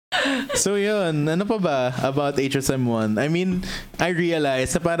 So yun, ano pa ba about HSM1? I mean, I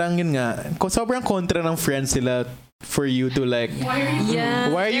realized na parang yun nga, sobrang kontra ng friends sila for you to like,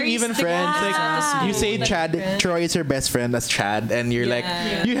 Yeah. why are you Very even strict. friends? Like, Yeah. you say Chad, Troy is your best friend as Chad, and you're like,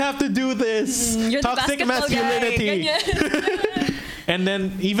 you have to do this. You're the Toxic basketball masculinity. guy. Ganyan. And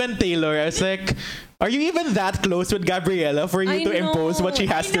then even Taylor, I was like, are you even that close with Gabriella for you I to impose know. what she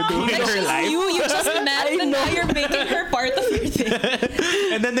has to do in Like, her she's life? you just met, and now you're making her part of your thing.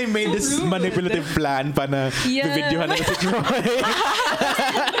 And then they made this manipulative plan pa na Yeah. videohan na si Troy.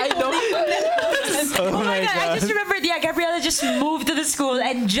 I don't. Oh my I God. just remembered, Gabriella just moved to the school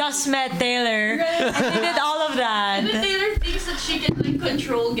and just met Taylor. And they did all of that. And then Taylor thinks that she can like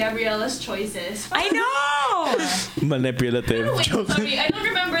control Gabriella's choices. I know! Manipulative. Wait, Joke. sorry, I don't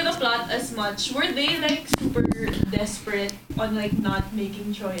remember the plot as much. Were they like super desperate on like not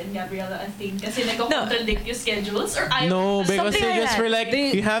making Troy and Gabriella a thing? Kasi nag-contradict yung schedules? Or ayaw? No, because Something they like just that. were like,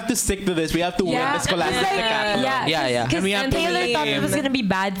 you have to stick to this. We have to win the Scholastic Decathlon. Yeah. Because And we have to Taylor win. thought it was gonna be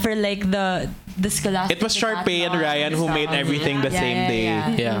bad for like the Scholastic. It was Sharpay and Ryan who made everything the same day.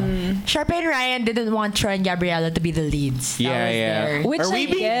 Yeah. Sharpay and Ryan didn't want Troy and Gabriella to be the leads. That was their- Which Are we I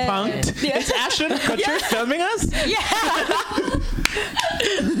being get. punked? Is Ashton Kutcher filming us?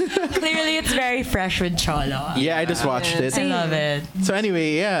 Clearly, it's very fresh with Cholo. Yeah, I just watched it. I love it. So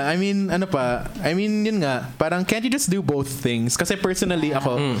anyway, yeah, I mean, ano pa? I mean, yun nga, parang can't you just do both things? Kasi personally,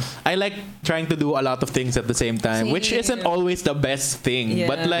 ako, I like trying to do a lot of things at the same time, which isn't always the best thing. Yeah.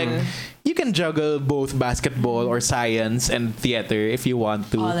 But like, you can juggle both basketball or science and theater if you want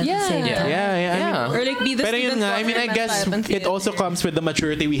to. All at the same Yeah. time. Yeah, I mean, Or like be the pero yun student nga, I mean, I government guess type and it also theater. comes with the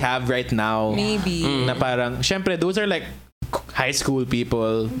maturity we have right now. Maybe. Na parang, syempre, those are like high school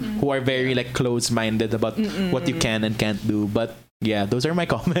people who are very like close-minded about what you can and can't do. But yeah, those are my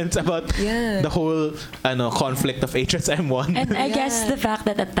comments about the whole conflict of HSM1. And I guess the fact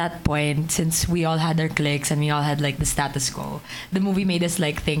that at that point, since we all had our cliques and we all had like the status quo, the movie made us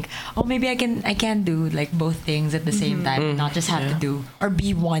like think, oh, maybe I can do like both things at the same time, not just have to do or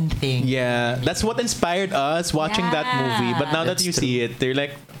be one thing. Yeah, that's what inspired us watching that movie. But now that That's you see it, they're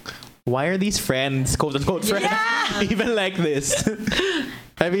like, why are these friends, quote unquote friends, even like this?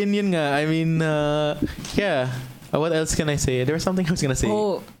 I mean, yun nga. I mean, yeah. What else can I say? There was something I was gonna say.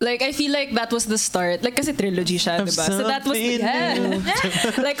 Oh, like I feel like that was the start. Like kasi trilogy siya, Of diba? So that was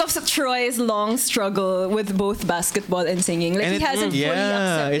something like of Troy's long struggle with both basketball and singing. Like And he it- hasn't fully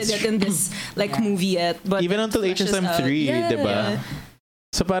accepted it's it in this like movie yet. But Even until flushes out. HSM3, Yeah. diba?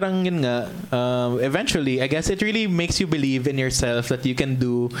 So parang yun nga, eventually, I guess it really makes you believe in yourself that you can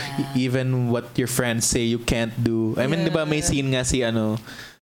do even what your friends say you can't do. I mean, diba, may scene nga si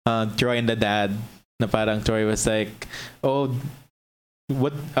Troy and the dad, na parang Troy was like, oh,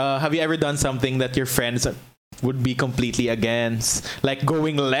 what, have you ever done something that your friends would be completely against? Like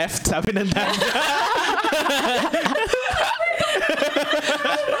going left, sabi ng dad.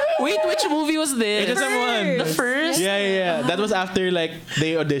 Wait, which movie was this? HSM1. The first? Yeah. That was after like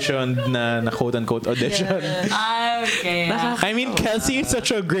they auditioned na quote unquote audition. Okay. I mean, Kelsey is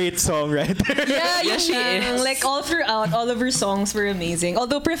such a great songwriter. Yeah, she is. Like all throughout, all of her songs were amazing.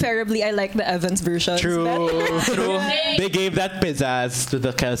 Although preferably, I like the Evans version. True. They gave that pizzazz to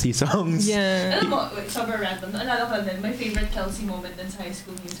the Kelsey songs. Yeah. Alam mo, wait, sobrang random. Naalala ko din, my favorite Kelsey moment in High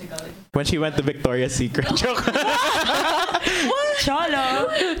School Musical. When she went to Victoria's Secret. Joke. Cholo.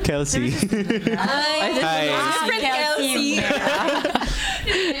 Kelsey. Hi. Different Kelsey.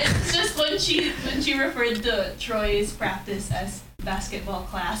 It's just when she referred to Troy's practice as basketball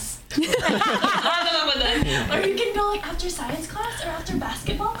class. Ano ako dun? Or you can go like after science class or after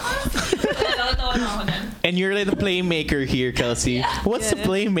basketball class. Nakatawa na ako dun. And you're like the playmaker here, Kelsey. What's the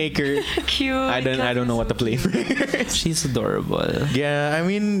playmaker? Cute. I don't know what the playmaker is. She's adorable. Yeah, I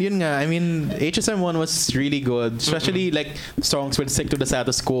mean, yun nga. I mean, HSM1 was really good. Especially like songs with Stick to the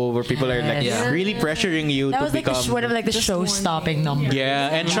Status Quo where people are like Yes. really pressuring you That to was like become... one of like the show-stopping numbers. Yeah,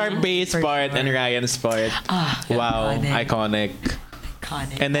 and Sharpay's part and Ryan's part. Wow, iconic.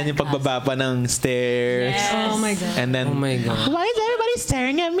 Iconic. And then yung pagbaba pa ng stairs. Yes. Oh my god. And then, Oh my god. why is everybody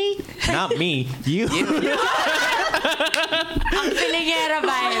staring at me? Not me. You. Ang Filingera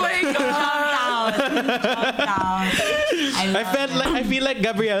vibe. Oh my God. I feel like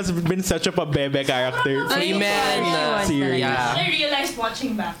Gabrielle's been such a pabebe character. Amen. Series. Yeah. I realized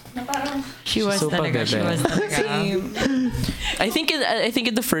watching back na parang She was So talaga. She pabebe. was talaga. I think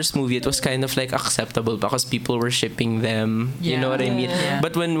in the first movie it was kind of like acceptable because people were shipping them. You know what I mean? Yeah.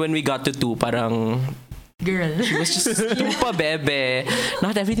 But when we got to 2, parang Girl. it was just too pabebe.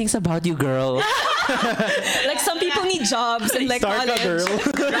 Not everything's about you, girl. Like some people need jobs and like Star ka, college. girl.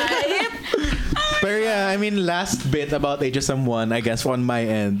 Right? Pero yeah, I mean, last bit about HSM1, I guess, on my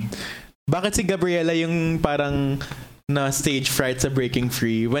end. Bakit si Gabriela yung parang na stage fright sa Breaking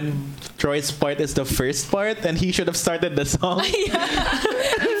Free when Troy's part is the first part and he should have started the song?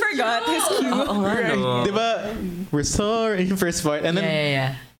 I forgot his cue. Ano? Diba? We're sorry yung first part. And then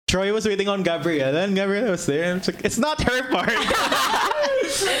Yeah. Troy was waiting on Gabriela and Gabriela was there and it's like, it's not her part.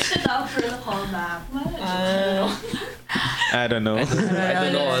 switched it out for the callback. I don't know. I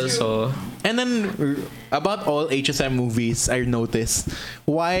don't know also. And then about all HSM movies, I noticed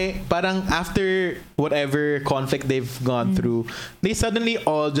why parang after whatever conflict they've gone through, they suddenly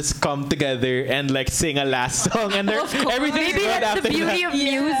all just come together and like sing a last song, and everything's Maybe good that's after the beauty that. of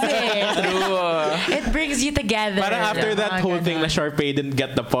music. It brings you together. Parang after that whole thing, na Sharpay didn't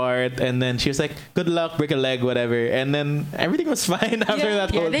get the part, and then she was like, "Good luck, break a leg, whatever," and then everything was fine after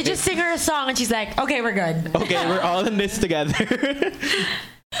that whole They thing. just sing her a song and she's like, okay, we're good. Okay, we're all in this together.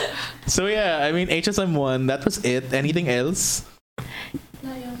 So yeah, I mean HSM 1, that was it. Anything else?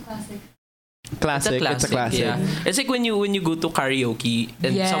 No, yung classic. Classic. It's a classic. Yeah. It's like when you go to karaoke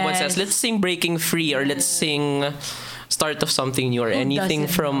and someone says, Yes. "Let's sing Breaking Free" or "Let's sing Start of Something New" or anything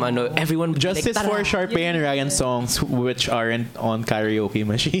doesn't from everyone Justice like, for Sharpay and Ryan songs which aren't on karaoke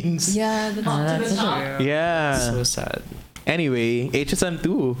machines. Yeah, That's true. Yeah. so sad. Anyway, HSM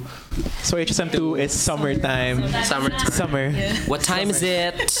 2. So HSM 2 is summertime. Summer. What time is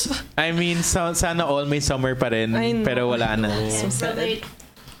it? I mean, sana all may summer pa rin, I know. pero wala na. Relate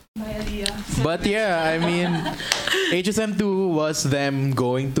my idea. But yeah, I mean, HSM 2 was them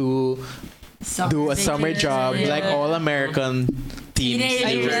going to do a summer job like all American teams.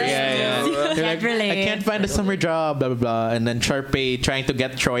 Teenagers. Yeah. They're like, Can't relate. I can't find a summer job, blah, blah, blah. And then Sharpay trying to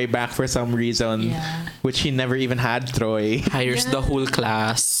get Troy back for some reason, which he never even had Troy. Hires the whole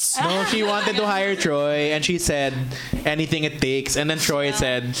class. No, she wanted to hire Troy, and she said anything it takes. And then Troy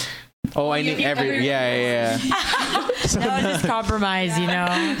said, "Oh, I need every yeah." That was just compromise, you know.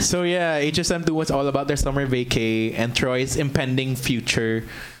 So yeah, HSM 2 was all about their summer vacay and Troy's impending future.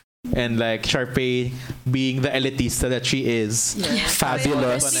 And like Sharpay being the elitista that she is,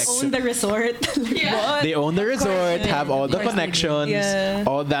 fabulous. They own the resort. They own the resort, have all the Of course they do. connections, Yeah.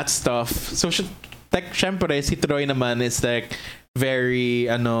 all that stuff. So like syempre si Troy naman is like very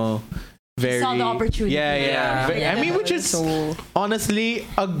very saw the opportunity. Yeah. Yeah. I mean, which is honestly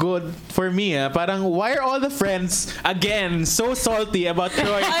a good for me. Parang why are all the friends again so salty about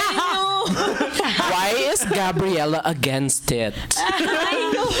Troy? Why is Gabriella against it?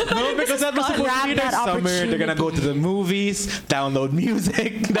 No, because that was supposed to be their Grab that summer. They're gonna go to the movies, download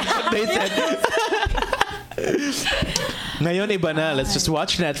music. That's what they said. Ngayon iba na. Let's just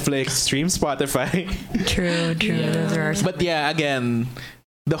watch Netflix, stream Spotify. True. Those are our But yeah, again,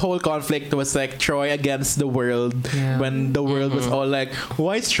 the whole conflict was like Troy against the world when the world was all like,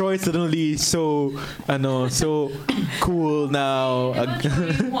 why is Troy suddenly so cool now?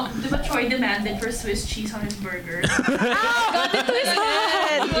 Troy demanded for Swiss cheese on his burger. Got it to his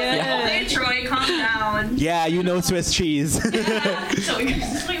head. Yeah. Hey, Troy, calm down. Yeah, you know Swiss cheese. So,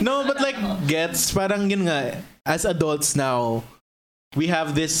 No, but like gets parang yun nga, as adults now, we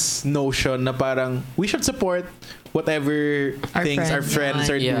have this notion na parang we should support whatever Our things our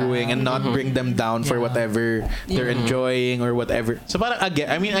friends are Yeah. doing and not bring them down for whatever they're enjoying or whatever. So parang again,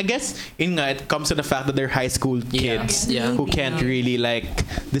 I mean, I guess in nga it comes to the fact that they're high school kids Yeah. who can't really like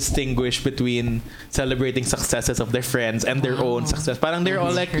distinguish between celebrating successes of their friends and their own success. Parang they're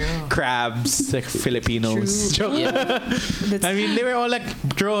all like crabs, like Filipinos. Joke. I mean, they were all like,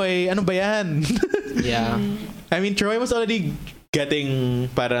 Troy, ano ba yan? Yeah. I mean, Troy was already getting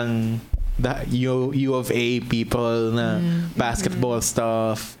parang the U of A people na basketball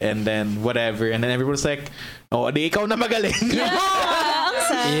stuff and then whatever, and then everyone was like, oh, di ikaw na magaling.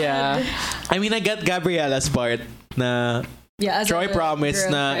 Yeah. I mean, I get Gabriella's part na Yeah, as Troy a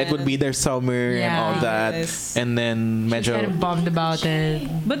promised na it would be their summer and Yeah. all that, Yes. and then medyo kind of bummed about it.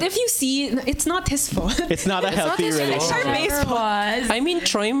 But if you see, it's not his fault. it's not a healthy relationship. Sharpay's fault. I mean,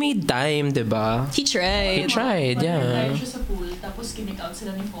 Troy made dime, diba? He tried. He tried, yeah. Tayo siya sa pool, tapos kinik out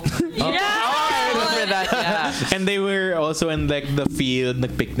sila ni Paul. I remember that, yeah. And they were also in like the field,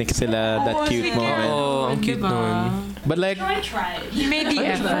 nag-picnic sila, that cute moment. Oh, ang cute nun. But like, Troy tried. He made the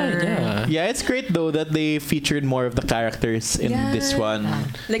effort. Yeah. yeah, it's great though that they featured more of the characters in this one.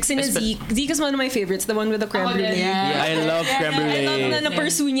 Like sina Zeke. Zeke is one of my favorites, the one with the creme brulee. Yeah. I love creme I love brulee. na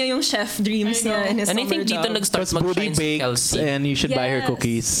na-pursue niya yung chef dreams niya in his And I think summer dito job. nag-start Because Booty mag-shine si bakes Kelsey. and you should buy her Yes.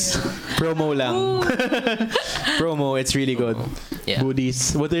 cookies. Promo lang. Promo, it's really good. Yeah.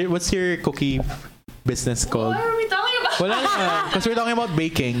 Booties. What's your cookie business called? What are we talking about? Wala nga. Because we're talking about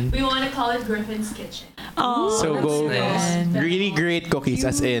baking. We want to call it Griffin's Kitchen. Oh, So go. nice. Really great cookies,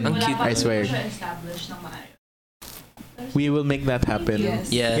 as in. Ang cute. I swear. Wala pa rin siya established ng maayos. We will make that happen.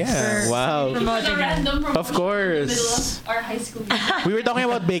 Yes. Yes. Yeah, wow. Promoting it. Random promotion Of course. in the middle of our high school meeting. We were talking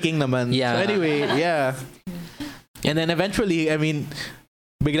about baking naman. Yeah. So anyway, yeah. And then eventually, I mean,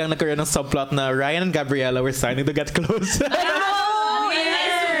 biglang nagkaroon ng subplot na Ryan and Gabriella were starting to get close.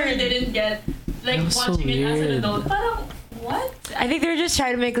 We didn't get like That was so watching it as an weird. adult. Parang what? I think they're just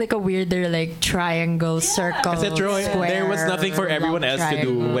trying to make like a weirder like triangle, circle, Kasi Troy, square, there was nothing for everyone love else to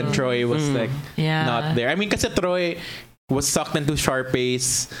do triangle. when Troy was like Yeah. not there. I mean, kasi Troy was sucked into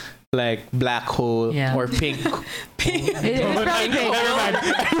Sharpay's like black hole Yeah. or pink. It's probably pink. Never mind.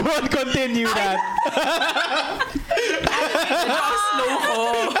 I won't continue that.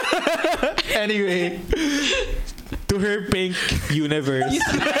 Anyway, to her pink universe.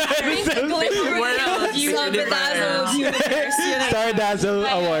 Star Dazzle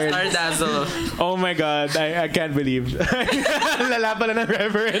Award. Star Dazzle. Oh my god, I can't believe. Lala pala ng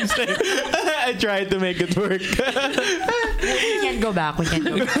reference. I tried to make it work. We can't go back. We can't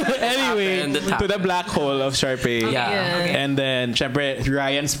go back. Anyway, happened, it to the black hole of Sharpay. Yeah. And then, syempre,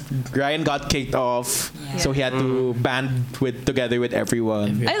 Ryan got kicked off, so he had to band together with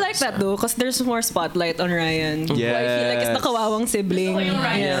everyone. I like that though, because there's more spotlight on Ryan. Who I feel like is the Yes. kawawang sibling. So yung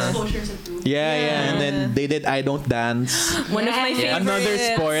Ryan Yeah. exposure sa two. Yeah, and then they did I Don't Dance One of my favorites. Another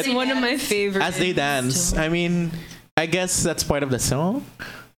sport. One of my favorites. as they dance. I mean, I guess that's part of the song.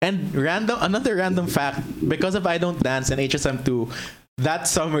 And another random fact, because of I Don't Dance and HSM2, that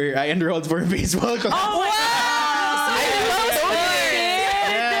summer I enrolled for a baseball club. Oh,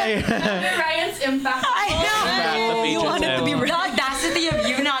 Yeah. Ryan's impact. I know. Fact of You HSM. wanted to be The audacity of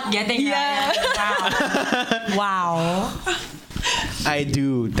you not getting Yeah. that. Wow. I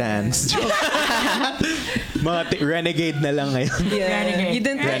do dance. Mga renegade na lang ngayon. Yeah. Renegade. You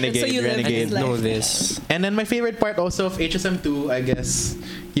didn't like it, so you lived Renegade. his life. Know this. And then my favorite part also of HSM2, I guess,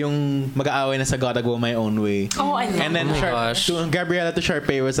 yung mag-aaway na sa Gotta Go My Own Way. Oh, I love And then Oh my gosh. Gabriella to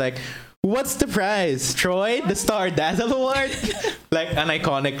Sharpay was like, "What's the prize? Troy, the Star Dazzle Award?" Like an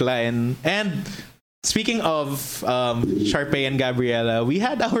iconic line. And speaking of Sharpay and Gabriella, we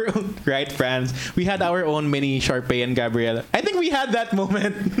had our own, right, friends? We had our own mini Sharpay and Gabriella. I think we had that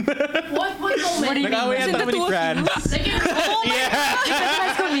moment. What moment? What do you mean? Nag-away Isn't na the kami ni two of Fran. Like you're Yeah.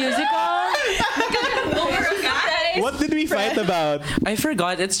 High School Musical? over a guy. What did we fight about? I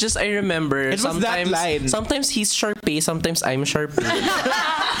forgot. It's just I remember. It was that line. Sometimes he's Sharpay, sometimes I'm Sharpay.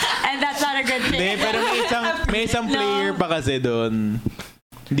 And that's not a good thing. Hindi, pero may isang player pa kasi doon.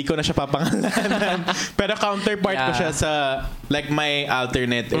 Hindi ko na siya papangalanan. Pero counterpart ko Yeah. siya sa like my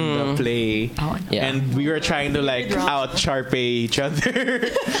alternate in the play. Oh, no. Yeah. And we were trying to like out Sharpay each other.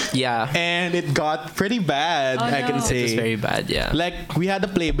 Yeah. And it got pretty bad, I can no. say. It's very bad, yeah. Like we had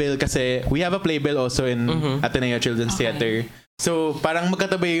a playbill kasi we have a playbill also in Ateneo Children's Theater. So parang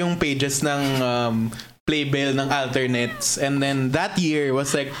magkatabi yung pages ng playbill ng alternates, and then that year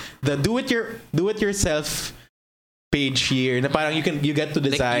was like the do it yourself page year na parang you get to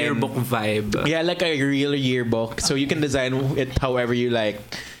Like design yearbook vibe. yeah, like a real yearbook, so you can design it however you like.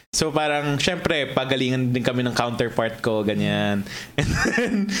 So parang syempre pagalingan din kami ng counterpart ko ganyan. And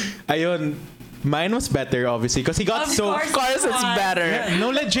then ayun, mine was better obviously because he got Of so course it's better. yeah,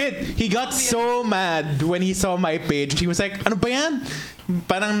 no, legit. He got so mad when he saw my page. He was like, ano ba yan?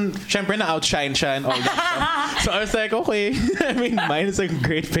 Parang, syempre na-outshine siya and all that stuff. So I was like, okay. I mean, mine is a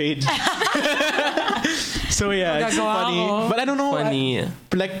great page. So yeah, it's Gagawa funny. ako. But I don't know. Funny.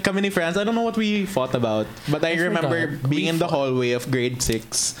 Like, kami ni friends, I don't know what we fought about. But I remember forgot. being in the hallway of grade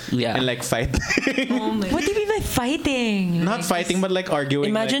 6 Yeah. and like fighting. Oh my What do you mean by fighting? Not fighting, but like arguing.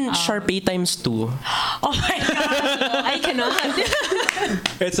 Imagine Sharpay times 2. Oh my god. I cannot.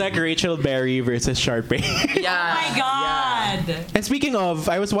 It's like Rachel Berry versus Sharpay. Oh my god. And speaking of,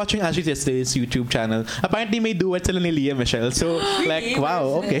 I was watching Ashley Tisdale's YouTube channel. Apparently may duet sila ni Leah Michelle. So like,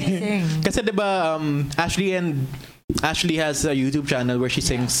 wow, okay. Kasi diba, Ashley has a YouTube channel where she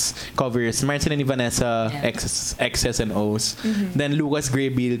sings covers. Meron sila ni Vanessa, Yeah. X's and O's. Then Lucas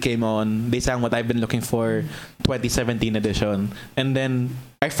Graybill came on. They sang What I've Been Looking For 2017 edition. And then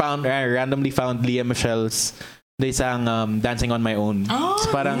I randomly found Leah Michelle's. They sang Dancing on My Own. So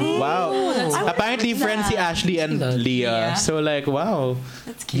parang, wow. Apparently friends si Ashley and Leah. Yeah. So like, wow.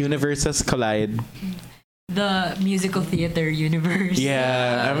 That's cute. Universes collide. The musical theater universe.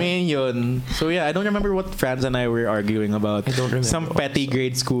 Yeah, I mean yun. So yeah, I don't remember what Franz and I were arguing about. I don't remember Some petty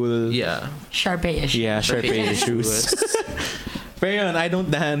grade school. Yeah. Sharpay issue. Yeah, Sharpay issues. Pero yun, I don't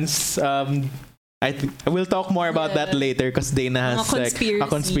dance. I will talk more about that later because Dana has like a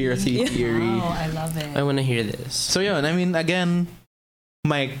conspiracy theory. Oh, I love it. I want to hear this. So yun, I mean again,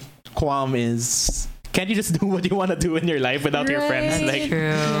 my qualm is, can't you just do what you want to do in your life without your friends? Right. Like, True.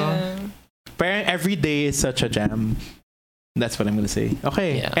 Yeah. parang every day is such a jam. That's what I'm gonna say.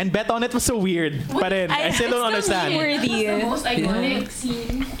 Okay. Yeah. And Bet on It was so weird. But then I still don't understand. Worthy. The most iconic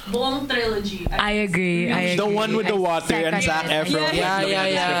scene, buong trilogy. I agree. The one with the water and Zac Efron. Yeah, like, yeah, looking at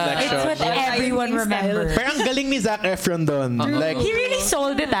his yeah. reflection. It's what everyone remembers. Pero ang galing ni Zac Efron doon. Like, He really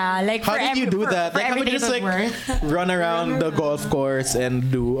sold it, Like, how for did you do that? For Like, how could you everything just it was like worth. run around the golf course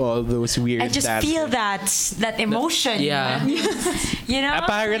and do all those weird And just dances? feel that emotion. Yeah. You know?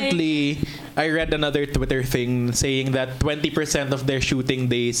 Apparently, I read another Twitter thing saying that 20% of their shooting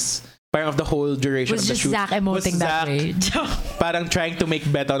days, parang of the whole duration Was of the just shoot, Zac emoting was that Zac way. parang trying to make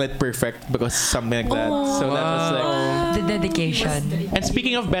Bet on It perfect because something like that. So that was like. The dedication. And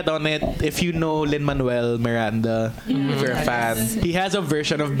speaking of Bet on It, if you know Lin-Manuel Miranda, if you're a fan, he has a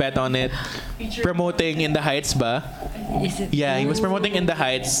version of Bet on It promoting In the Heights ba? Is it? Yeah, he was promoting In the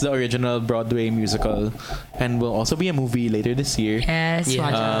Heights, the original Broadway musical, and will also be a movie later this year. Yes,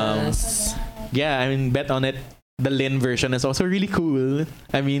 watch it. Yeah, I mean, Bet on It. The Lin version is also really cool.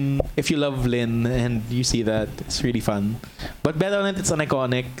 I mean, if you love Lin and you see that, it's really fun. But Bet on It, it's an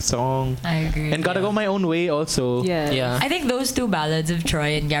iconic song. I agree. And Gotta Go My Own Way also. Yeah. I think those two ballads of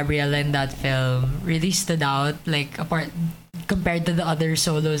Troy and Gabriella in that film really stood out, like apart compared to the other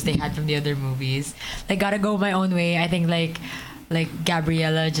solos they had from the other movies. Like Gotta Go My Own Way, I think like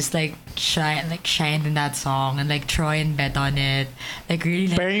Gabriella just shined in that song, and like Troy and Bet on It, like really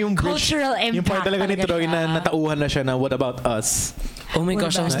like, Pero yung bridge, cultural impact. yung part talaga ni talaga Troy siya. na natauhan na siya na What About Us? Oh my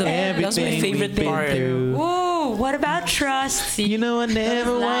gosh, that was my Everything favorite we've been part. through. Ooh, what about Trust? You know I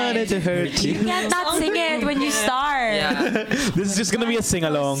never wanted to hurt You you. can't not sing it when you start. Yeah. This is just gonna be a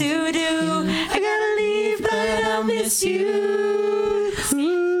sing-along. To do, I gotta leave, but I'll miss you.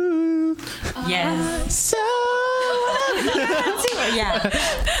 Yes. So Yeah.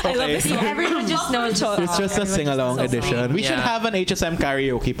 I love it. Everyone just knows the song. it's just a Everyone sing-along knows the edition. song. We should Yeah. have an HSM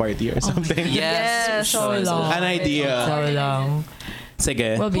karaoke party or something. Yes. So long. An idea. So long.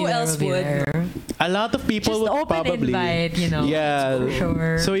 Sige. We'll be Who there, else we'll be would? there. A lot of people Just would open probably invite, you know. Yeah. For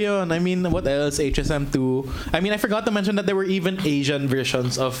sure. So yun, I mean, what else? HSM2. I mean, I forgot to mention that there were even Asian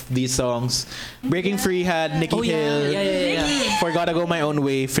versions of these songs. Breaking Free had Nikki Oh, yeah. Hill. Yeah. For Gotta Go My Own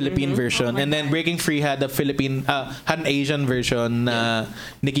Way, Philippine version. And then Breaking Free had had an Asian version,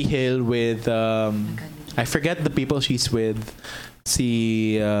 Nikki Hill with, I forget the people she's with.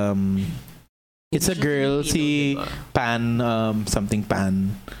 It's a girl, Pan, something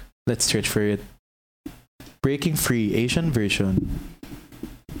Pan. Let's search for it. Breaking Free, Asian version.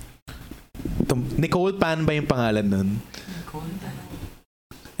 Nicole Pan ba yung pangalan nun?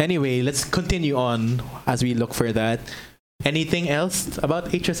 Anyway, let's continue on as we look for that. Anything else about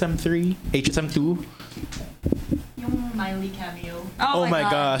HSM3? HSM2? Yung Miley cameo. Oh my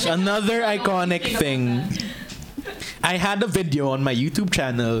gosh, another iconic thing. I had a video on my YouTube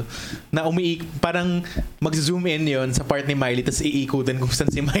channel na parang mag-zoom in yon sa part ni Miley tapos iikutin kung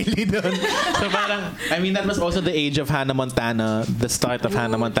saan si Miley doon. So parang, I mean, that was also the age of Hannah Montana, the start of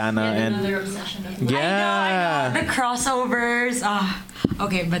Hannah Montana. And Another obsession of mine. yeah. I know. The crossovers.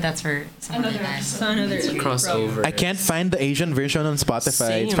 Okay, but that's for some other Another time. episode. Another Crossover. I can't find the Asian version on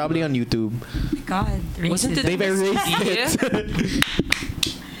Spotify. It's Same. probably on YouTube. God, Wasn't it- racism. They've erased it.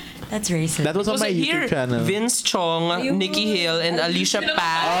 That's racist. That was on Was my it here? YouTube channel. Vince Chong, Nikki Hill, and Alicia Pan.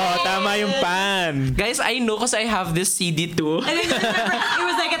 Oh, tama yung Pan. Guys, I know because I have this CD too. I remember, it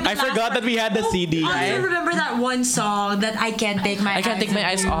was like at the I last forgot that we had the CD I here. remember that one song that I can't take my I can't take my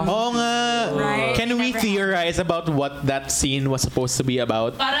eyes off. Oo nga. Right. Can we Never theorize about what that scene was supposed to be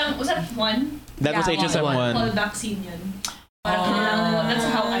about? Parang, was that one? That was Yeah, HSM one. 1. Callback scene yun. Parang kailangan, that's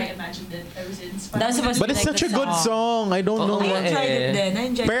how I imagined it ever since. That was supposed But to be it's like such a the good song. I don't know Oo I what. enjoyed it then. I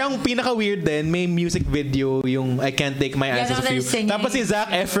enjoyed Pero ang pinaka-weird din, may music video yung I Can't Take My Eyes Yeah, Off no, You. they're singing. Tapos si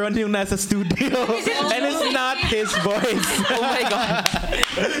Zac Efron yung nasa studio. And it's not his voice. Oh my God.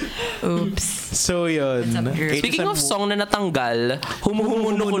 Oops. So yun. What's up, girl? Speaking of song na natanggal,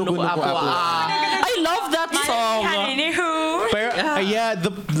 Humuhumunukunuku Apo. I love that song. Pero yeah,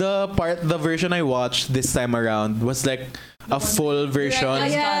 the version I watched this time around was like a full version,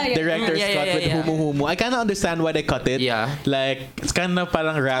 director's Yeah, cut with yeah. Humu Humu. I kind of understand why they cut it. Yeah. Like it's kind of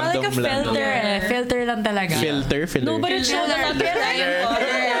parang random Like a lang. filter eh. Filter lang talaga. Filler. No, but it showed a lot of Ryan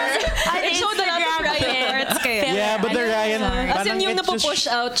parts. It showed a lot of Ryan parts kaya. Yeah, but the Ryan, As parang in yung it just- napupush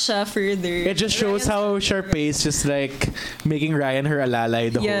out siya further. It just shows how Sharpay is just like making Ryan her alalay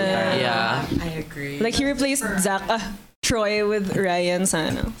the whole time. Yeah. I agree. Like he replaced Troy with Ryan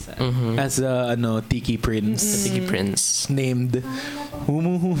sana. So. As a Tiki Prince. Tiki Prince. Named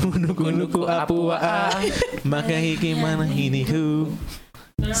Humu Humu Nuku Nuku Apua Makahiki Manahinihu.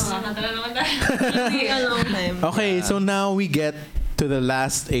 Nakakatala naman tayo. A long time. Okay, so now we get to the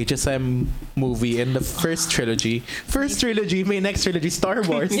last HSM movie in the first trilogy. First trilogy, may next trilogy, Star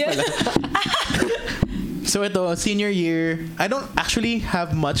Wars. Pala. So ito, senior year, I don't actually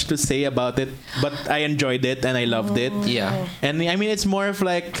have much to say about it, but I enjoyed it and I loved it. Yeah. And I mean, it's more of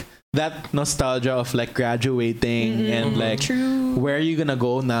like that nostalgia of like graduating and like where are you gonna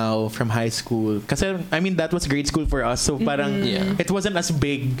go now from high school? Kasi I mean that was grade school for us, so parang it wasn't as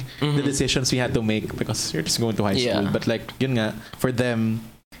big the decisions we had to make because you're just going to high school. But like yun nga for them,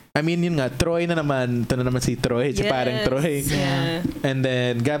 I mean yun nga Troy na naman, ito na naman si Troy, si parang Troy. Yeah. And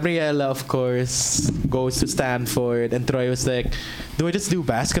then Gabriella of course goes to Stanford, and Troy was like, do I just do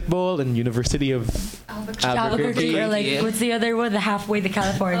basketball in University of Albuquerque, or like what's the other one? The halfway to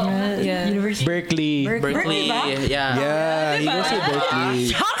California University. Berkeley. Berkeley. Yeah. Yeah, he goes to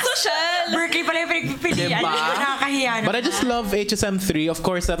Berkeley. Berkeley pala yung pinagpipilian. Nakakahiya naman. But I just love HSM 3. Of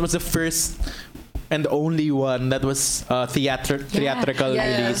course, that was the first and only one that was theatrical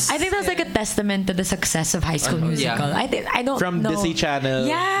release. I think that's like a testament to the success of High School Musical. I don't from know. Disney Channel.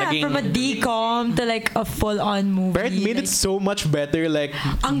 Yeah, from a DCOM to like a full-on movie. But it made it so much better, like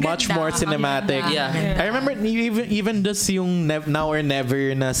much more cinematic. I remember even just yung Now or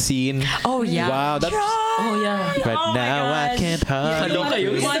Never na scene. Oh yeah. Wow, that's But now I can't hug.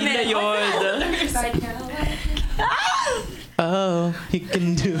 One minute. Oh, you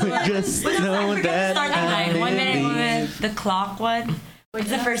can do it. Just know that I 1 minute. believe. The clock one. What's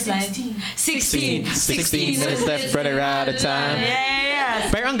the first line? 16 minutes left, brother, out of time. Yeah.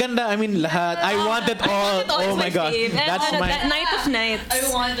 Pero ang ganda, I mean, lahat. I want it all. Oh my God. That's my... Night of Nights. I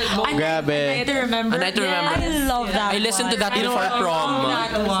wanted Grabe. A Night to Remember. A Night to Remember. I love that. I listened to that before prom.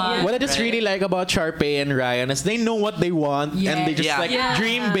 What I just really like about Sharpay and Ryan is they know what they want and they just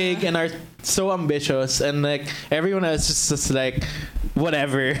dream big and are so ambitious, and like everyone else is just like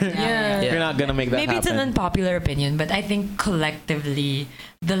whatever. You're not gonna make that Maybe happen. it's an unpopular opinion, but I think collectively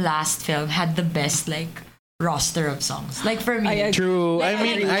the last film had the best like roster of songs. Like for me. True. Like, I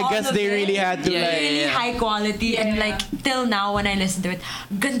mean, all I guess of they it, really had to really high quality, and like till now when I listen to it,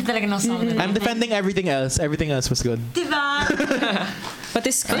 ganda talaga ng song. I'm defending everything else. Everything else was good. Diba? But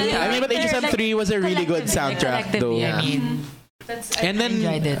it's I mean, but HSM 3 was a really good soundtrack though. I mean, And then,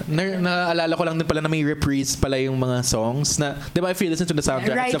 naalala ko lang din pala na may reprise pala yung mga songs na, di ba, if you listen to the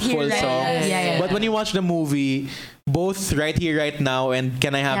soundtrack, it's a full song. But when you watch the movie, both Right Here, Right Now and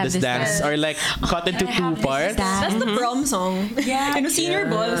Can I Have This Dance are like cut into two parts. That's the prom song. Yeah. And a senior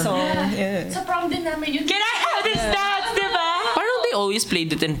ball song. Yeah. Sa prom din namin yun. Can I have this dance, diba? Parang they always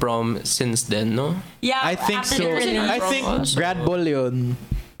played it in prom since then, no? Yeah. I think so. I think grad ball yun.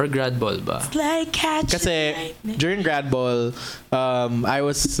 Or grad ball ba? Like Kasi during grad ball, I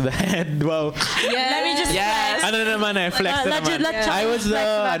was the head. Wow. Let me just Ano na naman flex na naman. I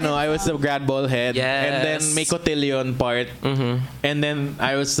was the grad ball head. And then may cotillion part. And then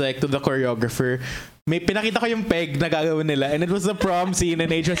I was like to the choreographer, may pinakita ko yung peg na gagawin nila, and it was the prom scene in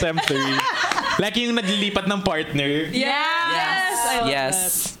HSM 3. Like yung naglilipat ng partner.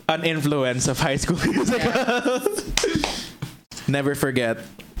 Yes. An influence of High School Musical. Never forget.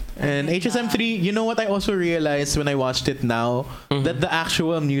 And HSM 3, you know what I also realized when I watched it now? That the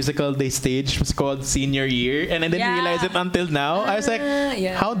actual musical they staged was called Senior Year, and I didn't realize it until now. I was like,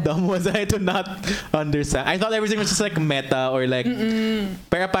 how dumb was I to not understand? I thought everything was just like meta or like,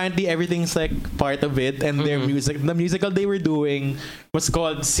 but apparently everything's like part of it, and their the musical they were doing was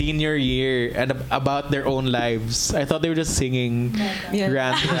called Senior Year and about their own lives. I thought they were just singing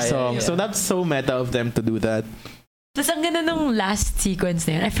random songs. So that's so meta of them to do that. Tapos ang ganda nung last sequence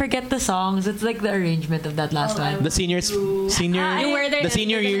na yun. I forget the songs. It's like the arrangement of that last one. The senior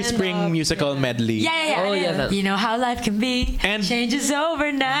year spring musical medley. Yeah. You know how life can be and changes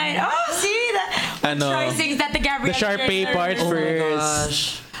overnight. Oh, see that? Troy sings that to Gabrielle. The Sharpay part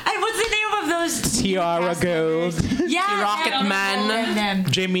first. And what's the name of those? Tiara Gold. Rocket Man.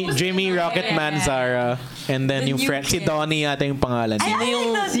 Jimmy Rocket Man Zara. And then yung friend, si Donnie yata yung pangalan. I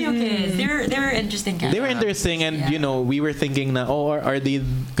like those new kids. They were interesting characters. They were interesting, and you know, we were thinking na, are they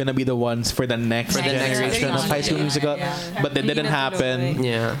gonna be the ones for the next generation of High School Musical? But that didn't happen.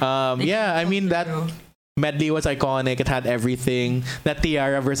 I mean that medley was iconic. It had everything. That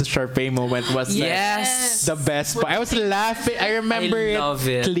Tiara versus Sharpay moment was like the best part. I was laughing. I remember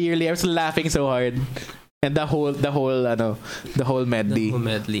it clearly. I was laughing so hard. And the whole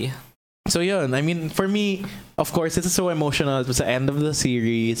medley. So yun, I mean, for me, of course, it's so emotional. It was the end of the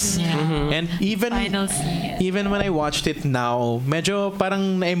series. And even when I watched it now, medyo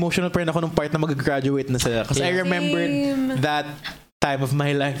parang na-emotional pa rin ako nung part na mag-graduate na sila. Because I remembered that time of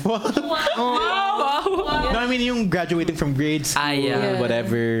my life. No, I mean yung graduating from grade school,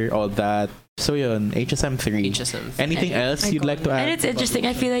 whatever, all that. So yun, HSM 3. HSM. Anything else you'd like to add? And it's interesting.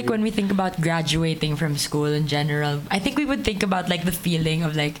 I feel like when we think about graduating from school in general, I think we would think about like the feeling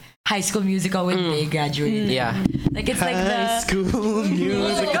of like High School Musical when they graduated. Yeah. Like it's like High the School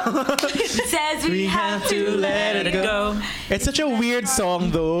Musical. it says we have to let it go. It's such a weird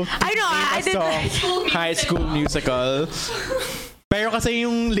song though. I know. I did. Song, High School Musical. Pero kasi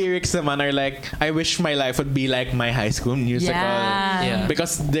yung lyrics naman are like, I wish my life would be like my High School Musical. Yeah.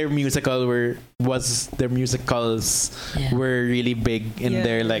 Because their musicals were really big in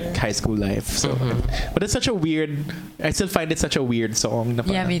their like high school life. So, but it's such a weird. I still find it such a weird song. Na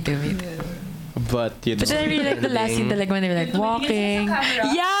Yeah, parang- me too. Me too. But you know. But then I really like the last scene, like when they were like walking.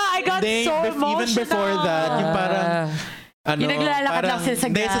 Yeah, I got They- so emotional. even before that, yung parang ano, Yung naglalakad lang sila sa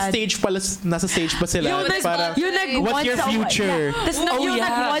hindi, sa grad. stage pala, nasa stage pa sila. Yung Tapos parang, what's your future? Tapos yung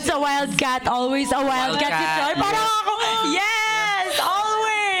once a wildcat, always a wildcat. Wildcat. Parang ako, yes,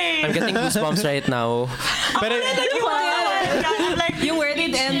 always. I'm getting goosebumps right now. Pero, Yung where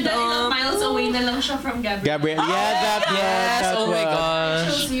did end Ilang miles away na lang siya from Gabriel. Gabriel, that Yes, oh my one.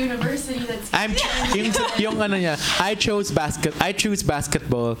 gosh. Chose university that's yung ano niya, I choose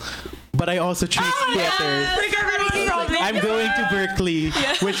basketball, but I also choose theater. I'm going to Berkeley,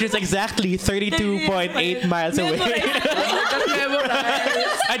 which is exactly 32.8 miles away.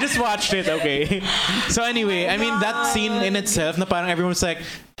 I just watched it, okay? So anyway, I mean, that scene in itself, na parang everyone's like,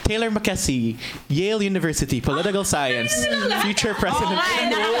 Taylor McKessie, Yale University, Political Science, future president.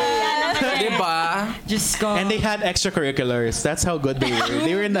 Diba? Just go. And they had extracurriculars. That's how good they were.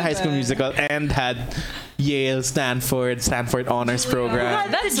 They were in the High School Musical and had Yale, Stanford Honors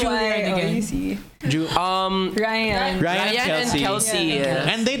Program. That's why. Oh, you see. Ryan. Ryan and Kelsey.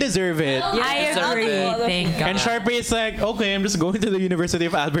 And they deserve it. I agree. Thank God. And Sharpay is like, okay, I'm just going to the University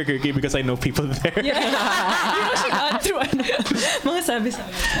of Albuquerque because I know people there. Mga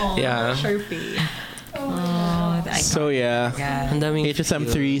sabi-sabi. Oh, Yeah. Sharpay. So yeah, Ang daming HSM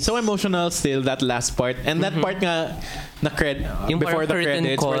 3. So emotional still, that last part. And that part nga, Yung before the curtain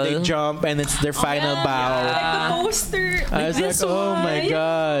credits where they call. jump and it's their final bow. Like the poster. I was like, this oh my one.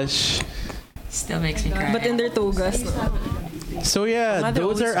 gosh. Still makes me cry. But in their togas. So yeah, They're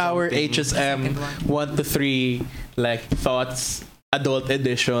those are always our jumping. HSM 1 to 3 like thoughts, adult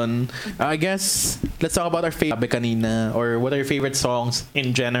edition. I guess let's talk about our favorite kanina, or what are your favorite songs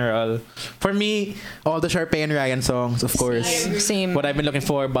in general. For me, all the Sharpay and Ryan songs, of course. Same. What I've been looking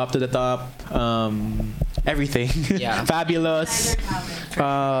for, Bop to the Top, everything. Yeah. Fabulous.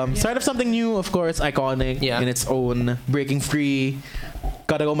 Start of Something New, of course, iconic Yeah. in its own. Breaking Free.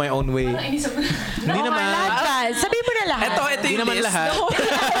 Gotta Go My Own Way. Hindi naman. Lahat. Sabihin mo na lahat. Ito Hindi yung naman list. lahat.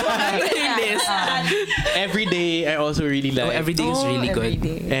 Ito yung list. Every Day, I also really like. Oh, every day is really good.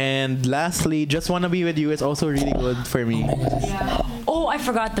 And lastly, Just Wanna Be With You is also really good for me. Oh, I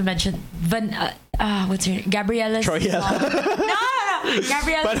forgot to mention. What's her name? Gabriella's Troyella. song. No.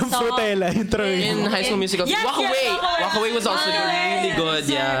 Gabriella's Parang song. Frutella, yung Troy. In High School Musical, Yes, Walk yes, Away. Walk Away. Walk Away was also really good.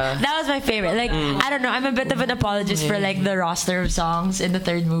 Yeah. That was my favorite. Like, I don't know. I'm a bit of an apologist for like the roster of songs in the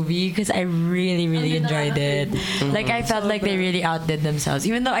third movie because I really, really enjoyed it. Like, I felt like they really outdid themselves.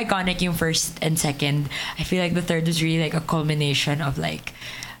 Even though iconic yung first and second, I feel like the third was really like a culmination of like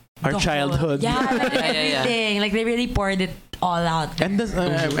Our the whole- childhood. Yeah, like Yeah, yeah, yeah. everything. Like they really poured it all out. And this,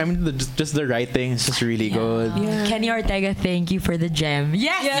 I mean, just the writing is just really good. Kenny Ortega, thank you for the gem.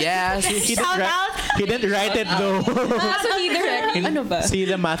 Yes. Yes. Shout out. He didn't write it though. So he directed. Ano ba?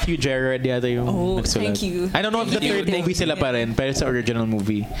 Sila Matthew Gerard yata yung nagsulat. thank you. I don't know if the third movie sila pa rin, pero it's the original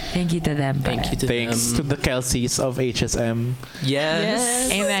movie. Thank you to them. Thank you to Thanks to them. the Kelseys of HSM.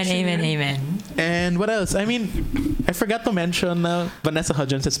 Yes. Amen, amen, amen. And what else? I mean, I forgot to mention Vanessa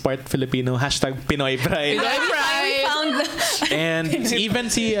Hudgens is part Filipino. #Pinoy Pride. Pinoy Pride. And even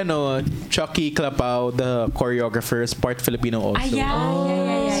si Chucky Clapao, the choreographer, is part Filipino also.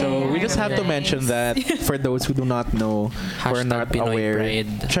 Yeah. So we just have to mention that for those who do not know or Hashtag not Pinoy aware. Pride.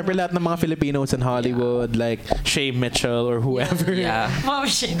 Syempre lahat ng mga Filipinos in Hollywood, like Shay Mitchell or whoever. Yeah. Oh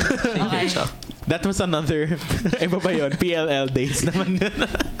shit. Okay. That was another, iba ba yun? PLL days naman yun.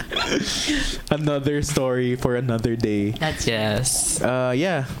 Another story for another day. That's Yes.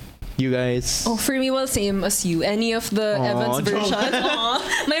 Yeah. You guys. Oh, for me, well, same as you. Any of the Aw, Evans joke. version.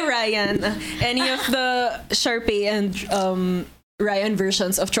 My Ryan. Any of the Sharpay and Ryan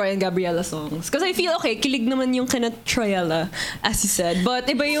versions of Troy and Gabriella songs. Because I feel, okay, kilig naman yung kina Troyella, as you said. But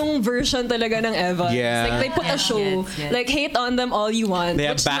iba yung version talaga ng Evans. Yeah. Like, they put a show. Yes. Like, hate on them all you want. They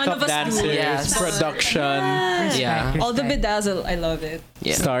have which none backup of us dancers, do. Yes. production, Yeah. All the bedazzle, I love it.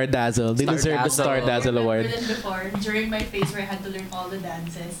 Yeah. Star Dazzle. They Star deserve the Dazzle. Star Dazzle award. Before, during my phase where I had to learn all the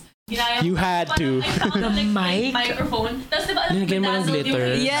dances, ginaya You ko. had to. I found The like, my mic? microphone. Tapos diba, Nilagyan mo ng bedazzled glitter.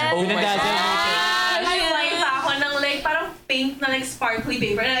 yung Yes. Oh my Nadazzle mo. God. Nag-white pa ako ng like, parang pink na like sparkly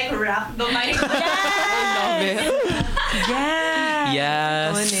paper na like wrap the mic. Love it. Yeah.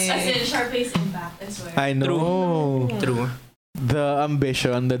 Yes. As in, Sharpay's impact, I swear. I know. True. The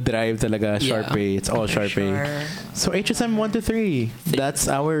ambition, the drive talaga, Yeah. Sharpay. It's all Sharpay. So HSM 1 to 3. That's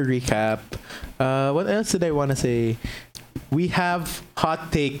our recap. What else did I want to say? We have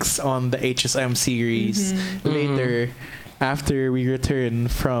hot takes on the HSM series later after we return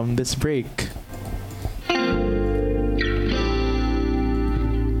from this break.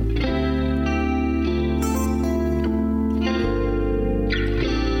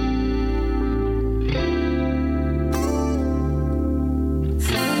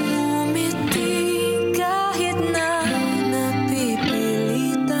 Ngumiti kahit na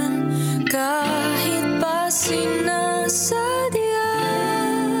napipilitan, kahit pa sinasadyan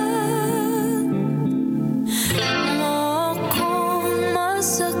mo kung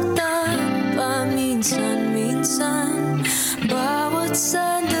masaktan paminsan-minsan, bawat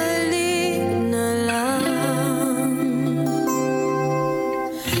sandali na lang.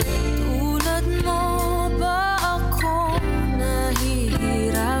 Tulad mo ba akong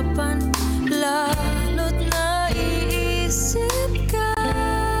nahihirapan, lalo't naiisip ka?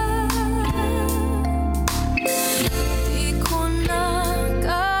 Di ko na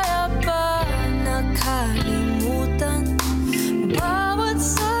kaya pa nakalimutan bawat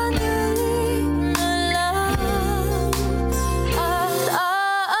sandali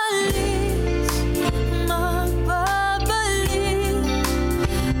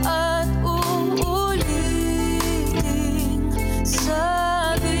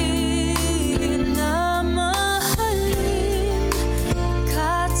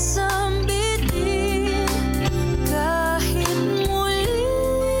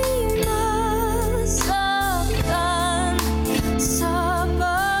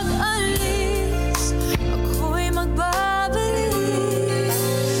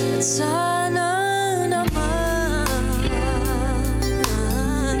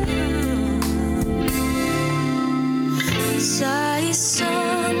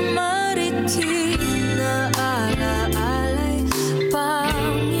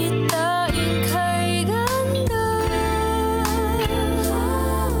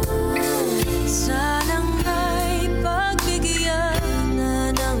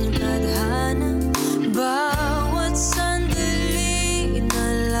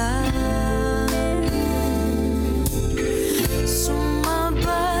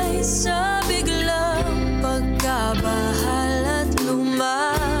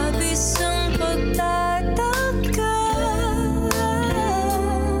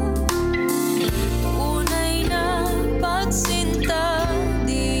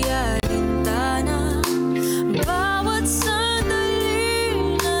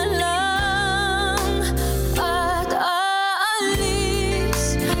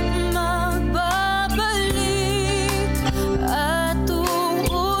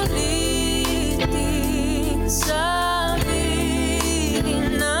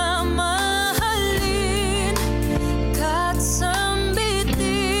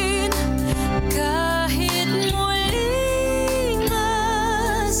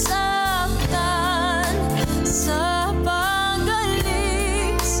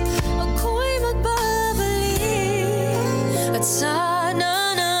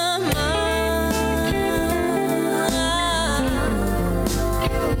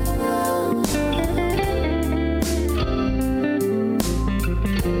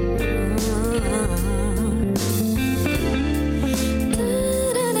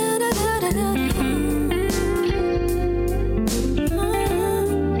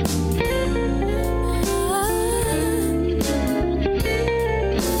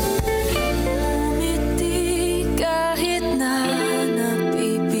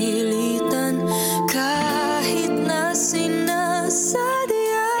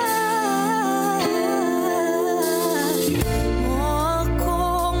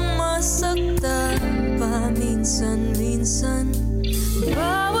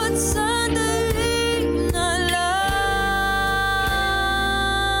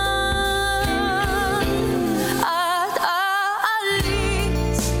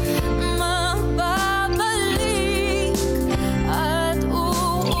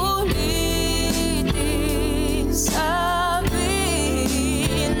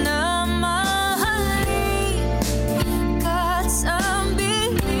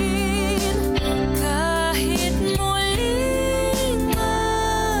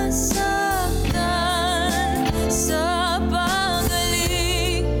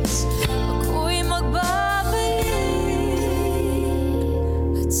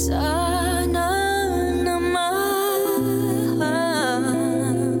Sana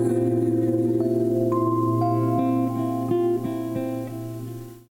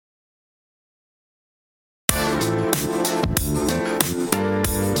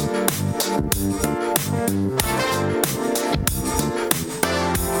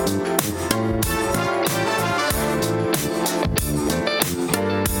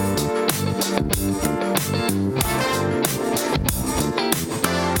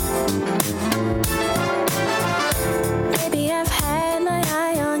Baby, I've had my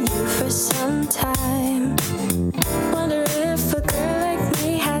eye on you for some time. Wonder if a girl like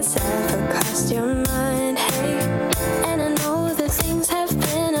me has ever crossed your mind, hey. And I know that things have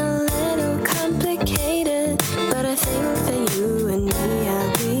been a little complicated, but I think that you and me,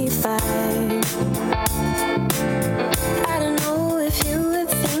 I'll be fine. I don't know if you would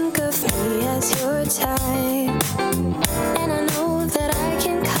think of me as your type, and I know that I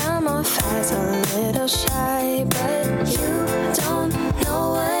can come off as a little shy, but you don't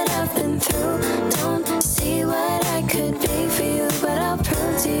know what I've been through. Don't see what I could be for you, but I'll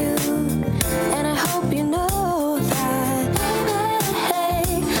prove to you, and I hope you know that.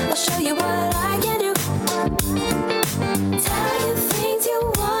 Hey, I'll show you what I can do. Tell you things you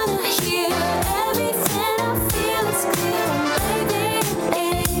wanna hear. Everything I feel is clear, baby.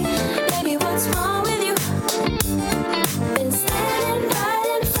 Baby, what's wrong with you? Been standing right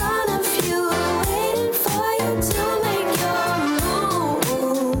in front of you, waiting for you to make your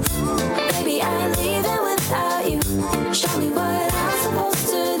move. Baby, I ain't leaving without you. Show me what I'm supposed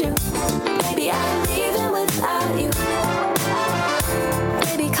to do. Baby, I ain't leaving without you.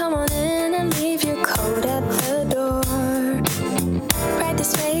 Baby, come on in and leave your coat at the door. Right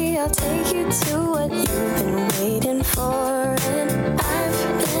this way, I'll take you to what you've been waiting for. And I've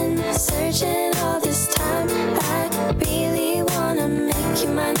been searching all this time. I really wanna make you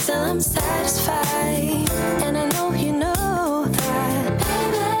mine till I'm satisfied. And I know you know that.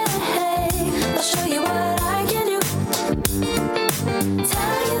 Baby, I'll show you what I can do.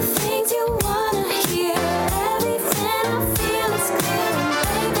 Tell you things you wanna hear. Everything I feel is clear,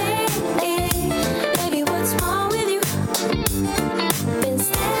 baby. Baby, what's wrong with you? Been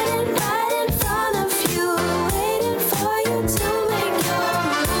standing right in front of you, waiting for you to make your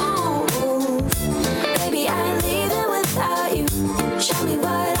move. Baby, I ain't leaving without you. Show me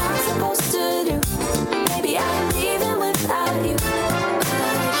what I'm supposed to do. Baby, I ain't leaving without you.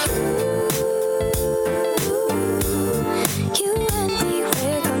 You and me,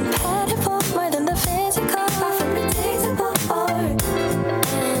 we're compatible more than the physical, unpredictable.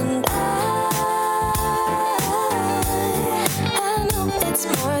 And I know it's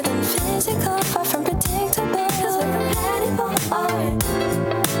more than physical, far from predictable. 'Cause we're compatible.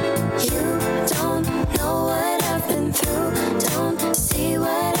 You don't know what I've been through. Don't see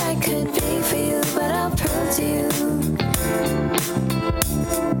what I could be for you, but I'll prove to you.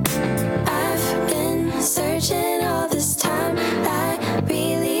 I've been searching all this time. I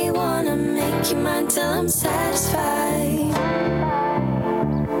really wanna make you mine till I'm satisfied.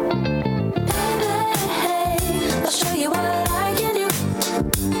 Baby, I'll show you what I can do.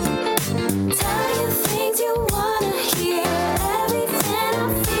 Tell you things you wanna hear. Everything I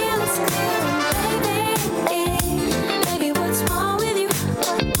feel is clear, baby. Baby, what's wrong with you?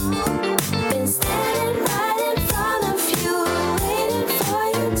 Been standing right in front of you, waiting for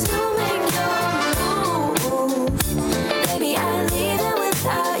you to make your move. Baby, I ain't leaving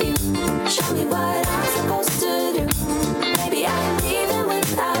without you. Show me what I'm supposed to do. Baby, I ain't leaving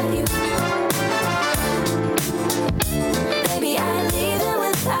without you. Baby, I ain't leaving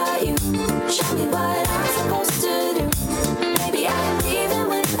without you. Show me what I'm supposed to do. Baby, I ain't leaving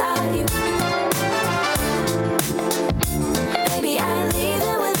without you. Baby, I ain't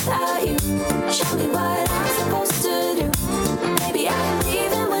leaving without you. Show me what I'm supposed to do. Baby, I ain't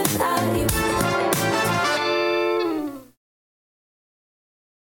leaving without you.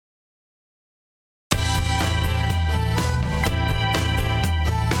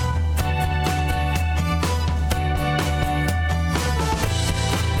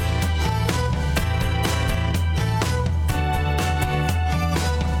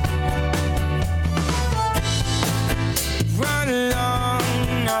 Run along,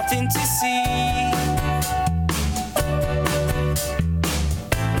 nothing to see.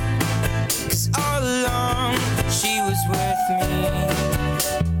 'Cause all along she was with me.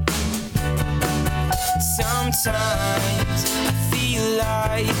 Sometimes I feel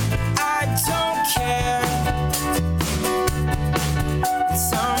like I don't care.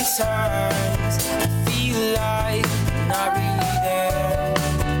 Sometimes I feel like I'm not really there.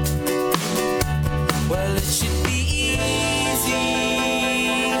 Well, it should be easy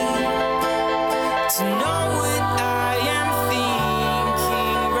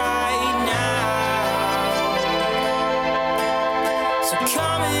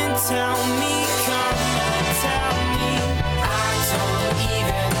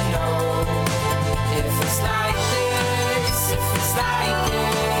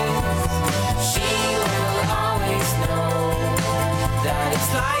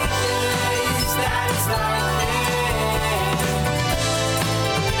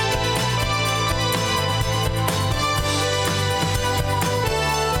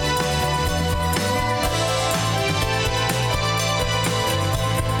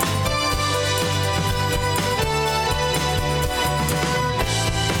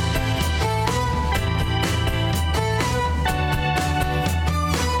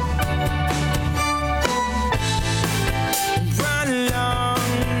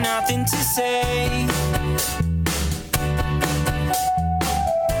say.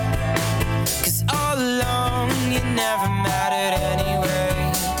 'Cause all along you never mattered anyway.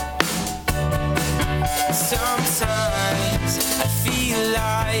 Sometimes I feel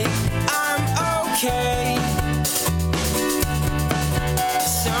like I'm okay.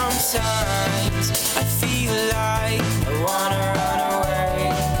 Sometimes I feel like I wanna run away.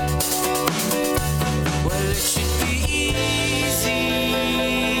 Well, it should be easy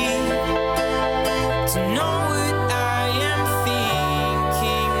to know what I am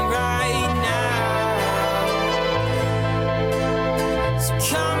thinking right now. So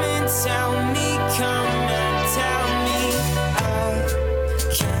come and tell me, come and tell me. I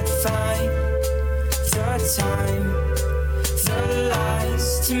can't find the time, the lies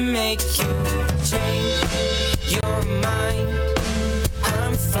to make you change your mind.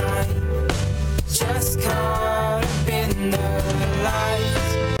 I'm fine, just caught up in the lies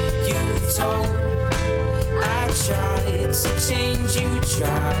you told. I tried to change you,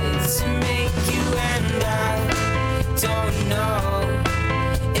 tried to make you, and I don't know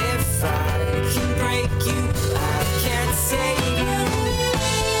if I can break you. I can't save you.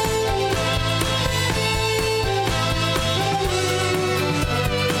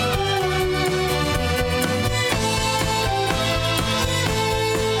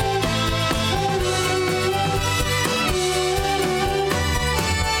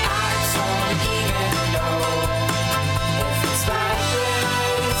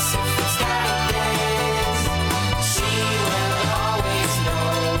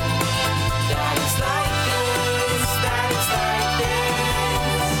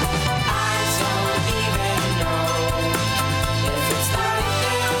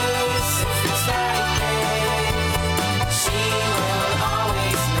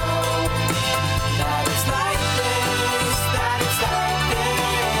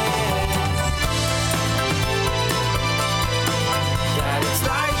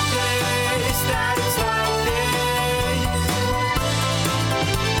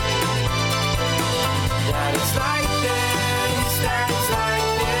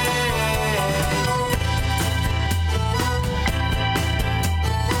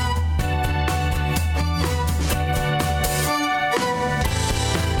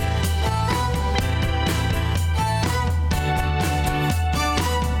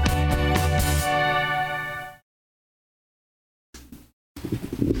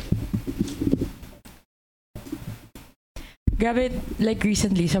 Grabe, like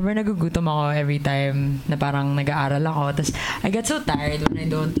recently, sobrang nagugutom ako every time na parang nag-aaral ako. Tapos I get so tired when I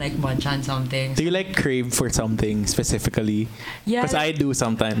don't like munch on something. Do you like crave for something specifically? Yeah. Because I do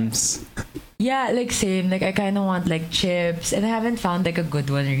sometimes. Yeah, like same. Like I kind of want like chips, and I haven't found like a good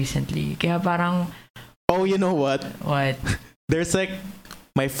one recently. Kaya parang, Oh, you know what? what? There's like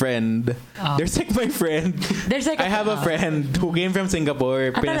my friend. Oh. There's like my friend. There's like I have a friend who came from Singapore.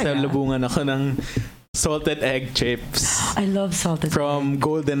 talaga? Pinasalubungan ako ng salted egg chips I love salted. from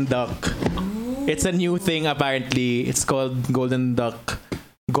Golden Duck. It's a new thing apparently. It's called Golden Duck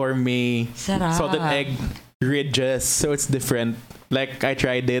Gourmet Sarap. Salted Egg Ridges. So it's different. Like I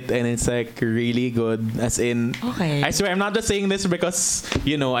tried it and it's like really good. As in, Okay. I swear I'm not just saying this because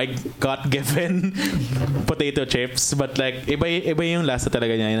I got given potato chips, but like iba yung lasa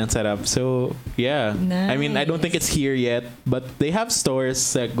talaga niya, yun ang sarap. So yeah, I mean I don't think it's here yet, but they have stores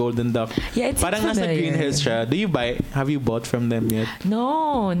like Golden Duck. Yeah, it's Parang nasa familiar. Green Hills siya. Have you bought from them yet?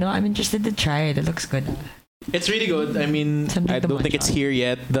 No, I'm interested to try it. It looks good. It's really good. I mean, Something I to don't think watch it's out. here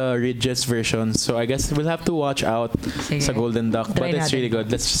yet, the Ridges version. So I guess we'll have to watch out Sige. sa Golden Duck. Try But it's natin. really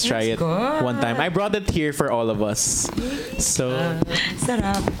good. Let's just try Let's it go. one time. I brought it here for all of us. So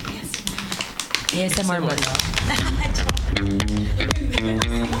Sarap. ASMR mo.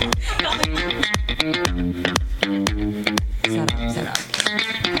 Sarap.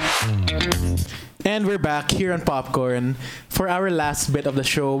 And we're back here on Popcorn. For our last bit of the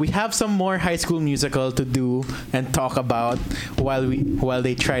show, we have some more High School Musical to do and talk about while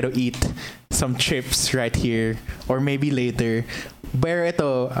they try to eat some chips right here or maybe later. Pero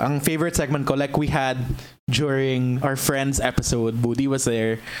ito, ang favorite segment ko, like we had during our Friends episode, Budi was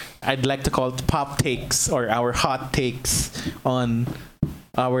there. I'd like to call it Pop Takes or our hot takes on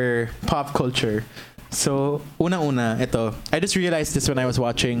our pop culture. So, una-una, ito. I just realized this when I was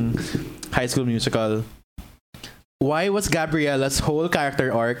watching High School Musical. Why was Gabriella's whole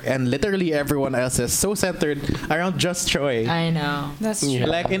character arc and literally everyone else's so centered around just Troy? I know. That's Yeah. true.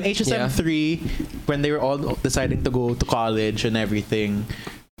 Like in HSM 3, when they were all deciding to go to college and everything,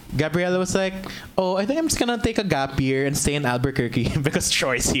 Gabriella was like, "Oh, I think I'm just gonna take a gap year and stay in Albuquerque because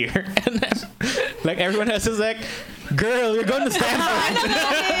Troy's here." And then, like everyone else is like, girl, you're going to Stanford.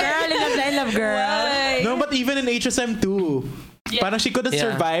 Girl, I love girl. No, but even in HSM 2, parang she couldn't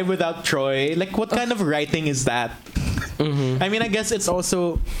survive without Troy. Like, what kind of writing is that? I mean, I guess it's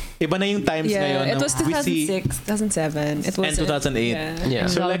also iba na yung times ngayon. It was we see 2006, 2007. It was and 2008. Yeah.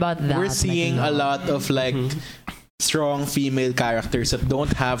 So all like about that, we're seeing like, a lot of like strong female characters that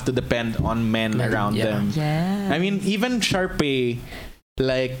don't have to depend on men around them. Yeah. I mean, even Sharpay,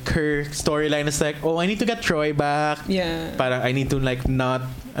 like her storyline is like, oh, I need to get Troy back. Yeah. Parang I need to like not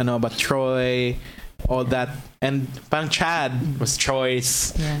about Troy, all that. And parang Chad was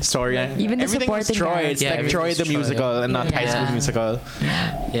Troy's storyline. Even the everything was supporting Troy. It's characters. like Yeah, Troy the everything's Troy. musical and not High School Musical.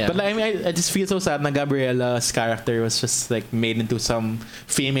 Yeah. But like, I mean, I just feel so sad that Gabriella's character was just like made into some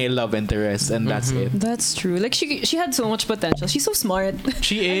female love interest, and that's it. That's true. Like she had so much potential. She's so smart.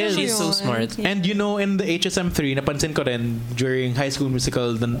 She is. She's so smart. And you know, in the HSM 3, napansin ko rin during High School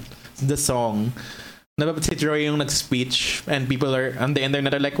Musical, the song, si Troy yung nag-speech, and people are on the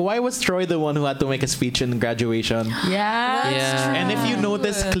internet are like, why was Troy the one who had to make a speech in graduation? Yeah. And if you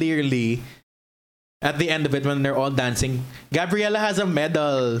notice clearly, at the end of it, when they're all dancing, Gabriella has a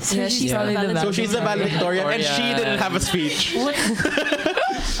medal. Yeah, she's probably the So she's the valedictorian, and she didn't have a speech.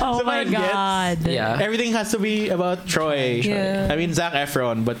 Oh So my parang gets- god. Yeah. Everything has to be about Troy. Yeah. I mean, Zac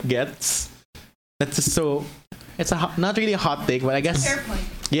Efron, but gets. That's just so. It's not really a hot take, but I guess. Fair point.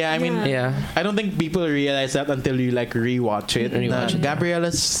 Yeah, I mean, Yeah. I don't think people realize that until you like rewatch it. Rewatch it,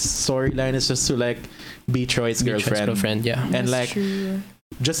 Gabriella's storyline is just to like be Troy's girlfriend. Yeah. And like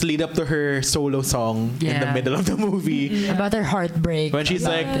just lead up to her solo song in the Yeah. middle of the movie. About her heartbreak. When she's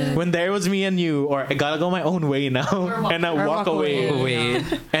like, when there was me and you, or I gotta go my own way now, and I walk away. Wait.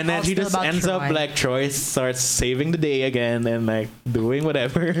 And then All she still just about ends up Troy. like Troy starts saving the day again and like doing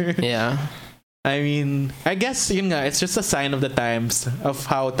whatever. Yeah. I mean, I guess yun nga, it's just a sign of the times, of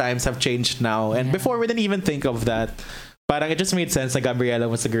how times have changed now. And before we didn't even think of that. Parang it just made sense that Gabriella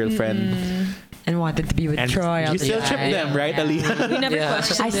was a girlfriend. And wanted to be with And Troy. all you the still time. ship them, right, Aliyah? We never Yeah.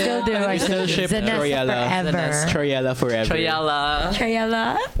 questioned I still it. do. I still ship Zanessa Troyella. forever. Troyella forever. Troyella. Troyella.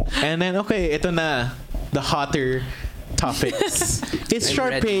 And then, okay, ito na. The hotter topics. Is I'm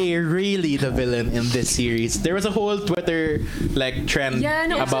Sharpay really the villain in this series? There was a whole Twitter like trend Yeah,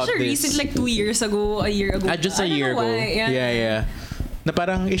 no, about such a this. recent, like 2 years ago, a year ago. Just a I don't year know ago. why. Yeah. Na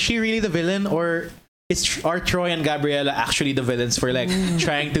parang, is she really the villain, or are Troy and Gabriella actually the villains for like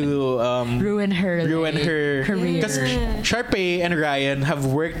trying to Ruin her. ruin like, her career. Because Sharpay and Ryan have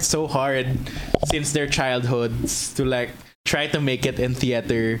worked so hard since their childhoods to like try to make it in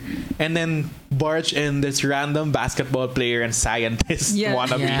theater, and then barge in this random basketball player and scientist Yeah.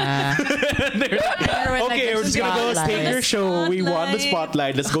 wannabe. Yeah. And they're like, Everyone, like, okay, the we're just gonna go spotlight. take your show. We won the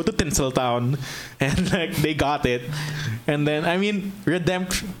spotlight. Let's go to Tinseltown. And like they got it. And then I mean,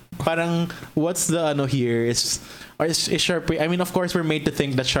 redemption. Parang what's the ano here is Sharpay. I mean, of course, we're made to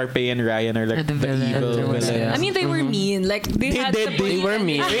think that Sharpay and Ryan are like Are the the villains evil or whatever. villains. I mean, they were mean. Like they had did. the They were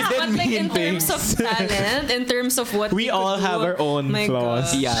mean. They did but like mean in terms of things. talent, in terms of what We they all could have do, our own my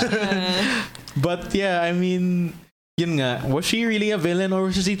flaws. gosh. Yeah. But yeah, I mean, yun nga, was she really a villain, or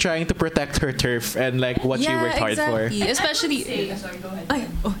was she trying to protect her turf and like what she worked hard for? exactly. Especially. Sorry, go ahead. Ay,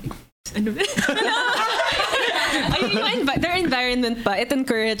 oh. Ano ba? Ay, their environment pa, it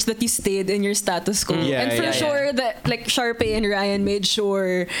encouraged that you stayed in your status quo. Yeah, and for yeah, sure that like Sharpay and Ryan made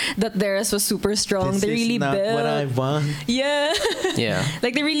sure that theirs was super strong. This they really is not built. what I want. Yeah. Yeah.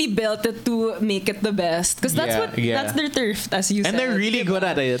 Like they really built it to make it the best. Because that's that's their turf, as you said. And they're really good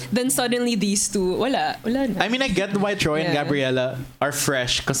at it. Then suddenly these two, wala na. I mean, I get why Troy and Yeah. Gabriella are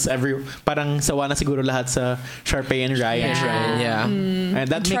fresh because parang sawa na siguro lahat sa Sharpay and Ryan. Yeah. And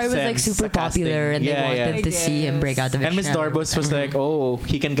that Troy makes was sense. like super sa casting. popular, and they wanted I to see him break out of it. And Miss Dorbos was like, oh,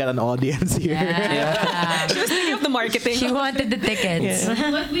 he can get an audience here. Yeah. She was thinking of the marketing. She wanted the tickets.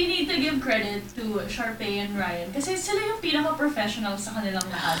 But we need to give credit to Sharpay and Ryan kasi sila yung pinaka-professional sa kanilang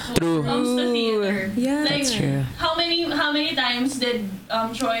lahat. True. When it comes to theater. Yeah. Like, That's true. How many times did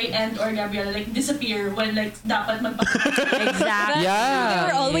Troy and or Gabriella like disappear when like dapat magpapakita? Exactly. Yeah.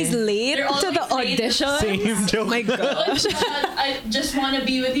 They were always late They're to the always late. audition. Same joke. My gosh. I just want to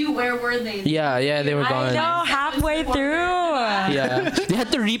be with you. Where were they? Yeah, they were I gone. know, halfway through. Yeah. They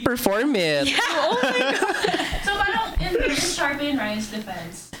had to re-perform it. So parang in Sharpay and Ryan's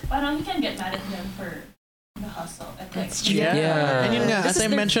defense, parang you can get mad at them for the hustle. And, like, That's true. Yeah. And yun nga, This as is I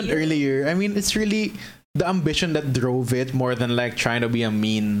their mentioned field. earlier, I mean, it's really the ambition that drove it more than like trying to be a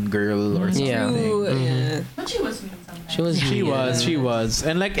mean girl or something. Yeah. True, yeah. But she was mean sometimes. She was. She was.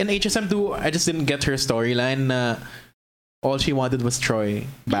 And like in HSM2, I just didn't get her storyline. all she wanted was Troy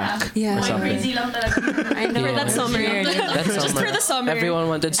back Yeah. or Boy something. crazy lang talaga. I know. Yeah. That summer. That's Just for the summer. Everyone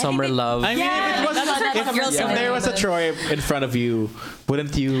wanted summer love. I mean, if it was, if there was a Troy in front of you,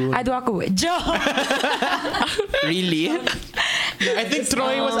 wouldn't you? I'd walk away. Joke. Really? I think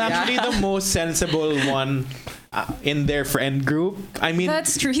Troy was actually the most sensible one in their friend group. I mean,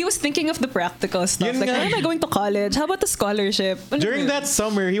 That's true. He was thinking of the practical stuff. Yun Like, nga. when am I going to college? How about the scholarship? during that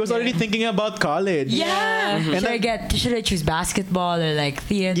summer, he was already thinking about college. Yeah. And Should I choose basketball or like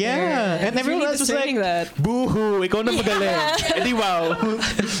theater? Yeah, and everyone really else was like, discerning that. "Boo-hoo, ikaw na magaling." Edi wow.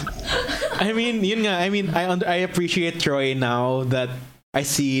 I mean, yun nga. I mean, I appreciate Troy now that I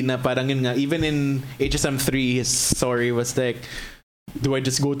see na parang yun nga. Even in HSM 3, his story was like, do I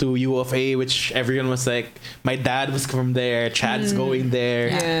just go to U of A, which everyone was like, my dad was from there, Chad's going there.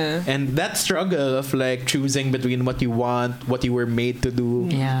 Yeah. And that struggle of like choosing between what you want, what you were made to do.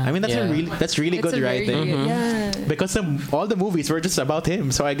 Yeah. I mean, that's Yeah. that's really It's good a very writing. good- Yeah. Because all the movies were just about him,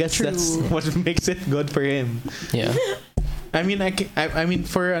 so I guess that's True. what makes it good for him. Yeah. I mean, I mean,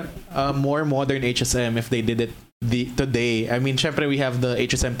 for a more modern HSM, if they did it today, I mean, syempre we have the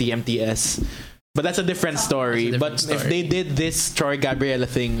HSM TMTS, but that's a different story. That's a different But if they story. did this Troy Gabriela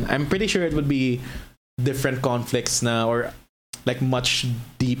thing, I'm pretty sure it would be different conflicts now, or like much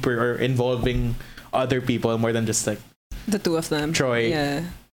deeper, or involving other people more than just like The two of them. Troy. Yeah.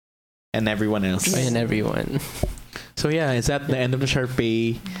 and everyone else. And everyone. So yeah, is that the end of the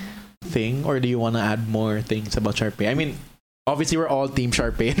Sharpay thing, or do you want to add more things about Sharpay? I mean, obviously we're all Team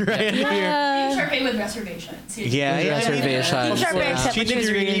Sharpay, right? Yeah. Sharpay with reservations. Yeah, With yeah. reservations. Sharpay Yeah. except She when did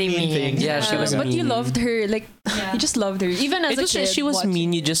was really mean things. Yeah, she was But you mean. loved her. Like, Yeah. you just loved her. Even as It a was kid. she was watching.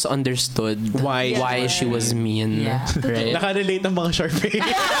 mean. You just understood Why? why she was mean. Yeah. Right? Nakarelate ng mga Sharpay.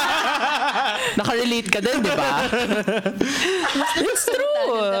 Nakarelate ka din, di ba? It's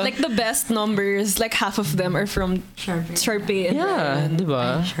true. Like the best numbers, like half of them are from Sharpay. And Yeah, Ryan. di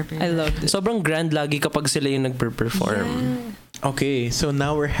ba? I loved it. Sobrang grand lagi kapag sila yung nagper-perform. Okay, so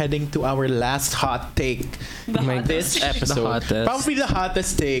now we're heading to our last hot take My this The episode. hottest. Probably the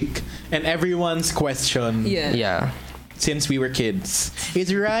hottest take and everyone's question Yeah. Yeah. since we were kids. Is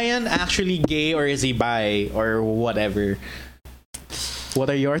Ryan actually gay, or is he bi, or whatever? What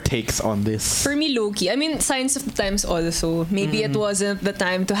are your takes on this? For me, low-key. I mean, Signs of the Times also. Maybe it wasn't the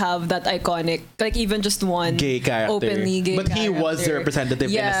time to have that iconic, like even just one Gay character. openly gay but he was the character. representative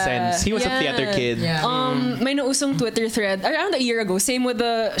in a Yeah. sense. He was a theater kid. Yeah. May nausong Twitter thread around a year ago. Same with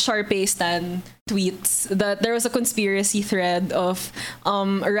the Sharpay stan tweets, that there was a conspiracy thread of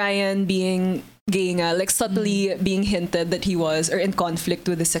Ryan being gay nga, like subtly being hinted that he was, or in conflict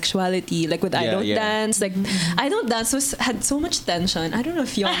with his sexuality, like with I Yeah, Don't yeah. Dance. Like I Don't Dance had so much tension. I don't know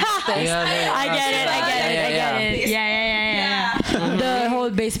if you understand. I get it. Yeah. The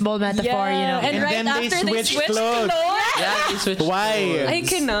whole baseball metaphor, you know. And, And right then they after they switched switched clothes. Yeah, they switched Why? I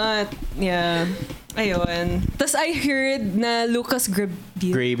cannot. Yeah. Ayun. Tapos I heard na Lucas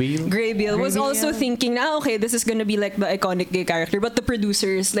Graybill was also thinking na, okay, this is gonna be like the iconic gay character. But the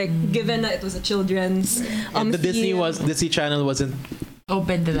producers, like, given that it was a children's And the Disney theme, Channel wasn't.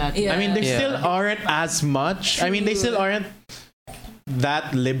 Open to that. Yeah. I mean, they Yeah. still aren't as much. I mean, they still aren't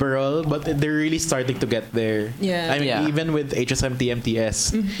that liberal, but they're really starting to get there. Yeah. I mean, Yeah. even with HSM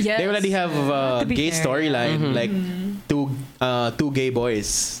TMTS, yes. they already have a To be gay fair. storyline, like two gay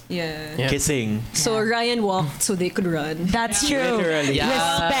boys Yeah. Yeah. kissing. So Ryan walked so they could run. That's true. Literally. Yeah.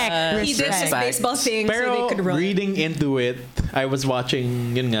 Respect. He did his Respect. baseball thing so they Pero could run. reading into it, I was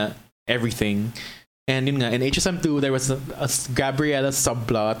watching yun nga, everything. And yun nga, in HSM2, there was a Gabriella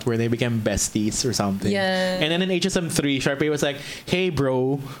subplot where they became besties or something. Yeah. And then in HSM3, Sharpay was like, hey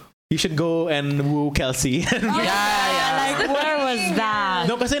bro, you should go and woo Kelsey. Like, where was that?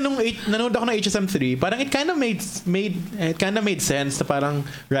 No, kasi nung nanood ako ng HSM3, parang it kind of made sense na parang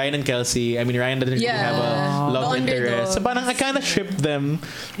Ryan and Kelsey. I mean, Ryan doesn't really Yeah. have a love The interest. So parang I kind of shipped them.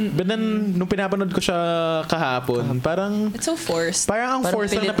 But then nung pinapanood ko siya kahapon, parang It's so forced. ang Parang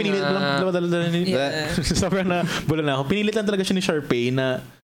force lang na pilit pinilit Yeah. sobrang na bula na ako. Pinilit lang talaga siya ni Sharpay na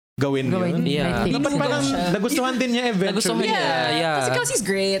gawin yun. Yeah. Like, Dapat parang siya. nagustuhan din niya eventually. Nagustuhan niya. Yeah. Kasi Kelsey's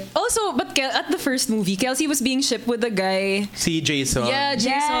great. Also, but at the first movie, Kelsey was being shipped with the guy. Si Jason. Yeah,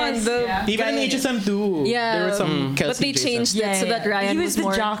 Jason. Yes. The Yeah. Even in guy. HSM2, Yeah. there was some Kelsey But they Jason. changed it so that Ryan he was was the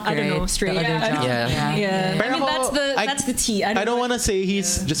more, jock, I don't know, right? straight. The other jock. Yeah. Yeah. Pero I mean, ako, that's the tea. I don't want to say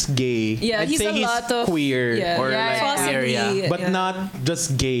he's just gay. Yeah, I'd he's say a he's lot of queer or like possibly, area. but not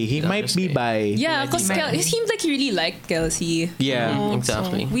just gay. He Not might just be gay. bi. Yeah, because it seemed like he really liked Kelsey. Yeah.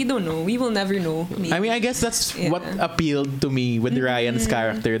 Exactly. So we don't know. We will never know. Maybe. I mean, I guess that's Yeah. what appealed to me with Ryan's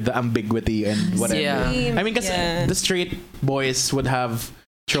character, the ambiguity and whatever. Yeah. I mean, because Yeah. the straight boys would have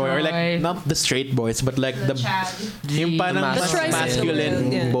Troy, or like Troy. not the straight boys, but like the Chad. yung parang The mas masculine.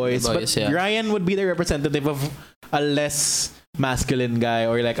 masculine Yeah. boys. But Boys, yeah. Ryan would be the representative of a less masculine guy,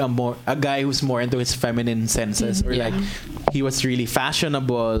 or like a guy who's more into his feminine senses, or like he was really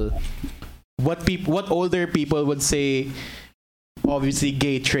fashionable. What older people would say, obviously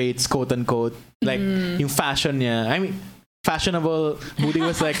gay traits, quote unquote, like yung fashion niya. I mean, fashionable. Booty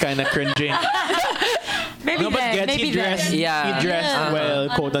was like kind of cringing. Maybe No, but then, Gets, maybe he dressed, then. Yeah. he dressed Yeah. well,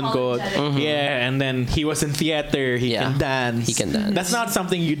 quote unquote. Yeah, and then he was in theater. He Yeah. can dance. He can dance. That's not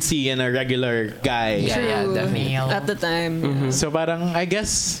something you'd see in a regular guy. Yeah, definitely. At the time. So parang I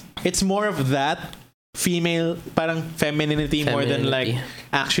guess it's more of that female, parang femininity more than like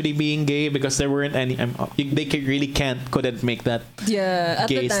actually being gay, because there weren't any. They couldn't make that Yeah, at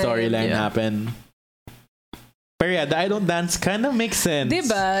gay the time. storyline Yeah. happen. But yeah, the I don't dance kind of makes sense.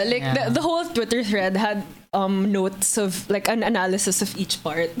 Diba? Like Yeah. the whole Twitter thread had notes of like an analysis of each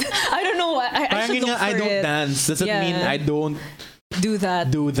part. I don't know why. I Parang should yun look nga, I for don't it. dance doesn't Yeah. mean I don't Do that.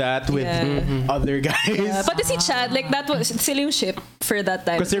 do that with Yeah. other guys. Yeah. But si Chad, like that was sila yung ship for that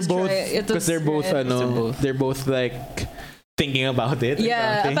time. Because they're both they're both like thinking about it. or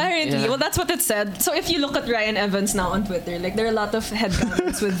Yeah, something. apparently. Yeah. Well, that's what it said. So if you look at Ryan Evans now on Twitter, like there are a lot of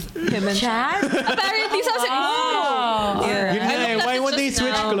headbands with him and Chad? Apparently, so I was like, Oh. yeah. Yun nga eh, why would they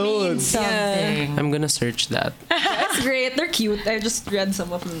switch clothes? Something. I'm gonna search that. That's great. They're cute. I just read some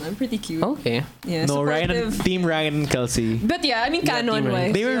of them. They're pretty cute. Okay. Yeah, No, supportive. Team Ryan and Kelsey. But yeah, I mean, Yeah, canon Team Ryan.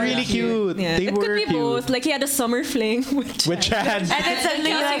 wise. They were really cute. Yeah. They it were could be cute. both. Like he had a summer fling with With Chad. And then suddenly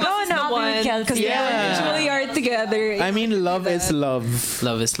you're like, oh no, I'll be with because Kelsey. they usually are together. I mean, love is love.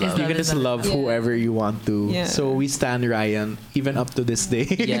 Love is love. You can just love Yeah. whoever you want to. Yeah. So we stand Ryan even up to this day.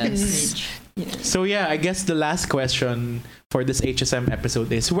 Yes. So yeah, I guess the last question for this HSM episode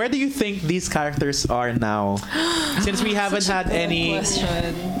is, where do you think these characters are now? Since we haven't had any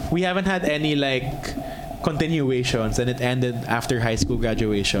like continuations, and it ended after high school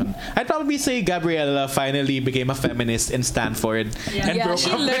graduation. I'd probably say Gabriella finally became a feminist in Stanford and Yeah, broke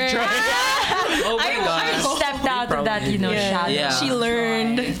she up with learned. Troy. Oh my god. Stepped out of that, shadow. Yeah. She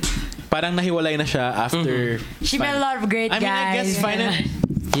learned. Parang nahiwalay na siya after. She met a lot of great I mean, I guess guys. finally.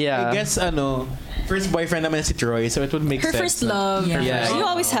 Yeah. I guess first boyfriend naman si Troy, so it would make Her sense. first love. Yeah. You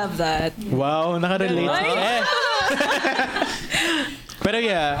always have that. Wow, nakarelate. Pero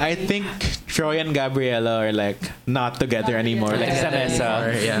yeah, I think Troy and Gabriella are like not together anymore. Like Sanessa.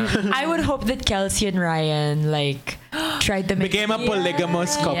 Yeah. I would hope that Kelsey and Ryan like tried to make Became a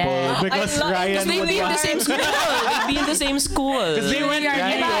polygamous couple Yeah. because I love- Ryan They'd would be in the want. same school. They'd be in the same school. Because they went to New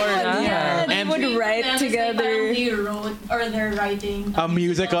Yeah. York. Yeah, they And would write Them is like parang together. they wrote or they're writing a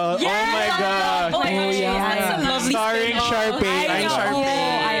musical. Oh my gosh. Oh my gosh, yeah. that's a lovely Starring spin-off. Sharpay. I know.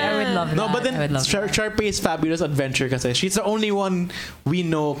 I would love that. No, but I would then love that. Sharpay's Fabulous Adventure kasi she's the only one we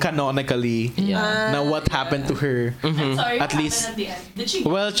know canonically Yeah. na what happened to her. I'm sorry, At what least- happened at the end? Did she?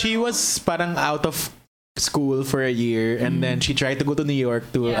 Well, she was parang out of school for a year and then she tried to go to New York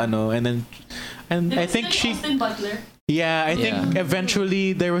to Yeah. and I think she Austin Butler. I think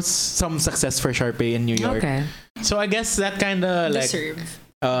eventually there was some success for Sharpay in New York. Okay. So I guess that kind of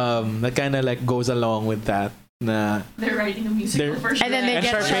like goes along with that. Na, They're writing a musical They're- for sure. And then they And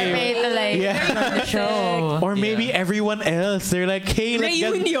get Sharpay. Sharpay to like Yeah. run the show. or maybe everyone else. They're like, hey, let's get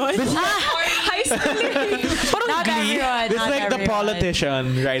Reunion. High school. Not everyone. It's not like the everyone.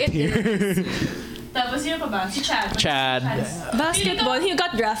 politician right here. Tapos yun pa ba? Si Chad. Chad. Basketball, he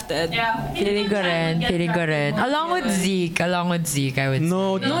got drafted. Yeah. Feeling ko rin. Feeling ko rin. Along with Zeke, I would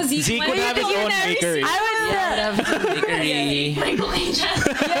No, Zeke Zeke would might have be his own millionaire. bakery. I would Bakery. Michael A. Chad.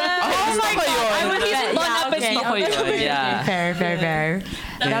 Oh my god. I would He's Bon Appetit. Gusto ko yun. Yeah. Fair.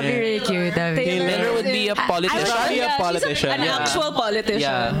 That'd be really cute. That'd be Taylor. Taylor would be a politician. Probably a Yeah, she's politician. an actual politician.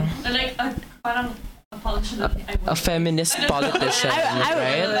 Yeah. Like, parang a politician. A feminist politician,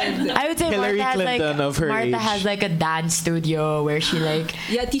 right? I would say Hillary Martha has Clinton like of her Martha age. has like a dance studio where she like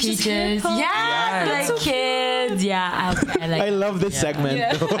Yeah, teaches teaches hip-hop. yeah, That's like kids. Yeah, I like I love this segment.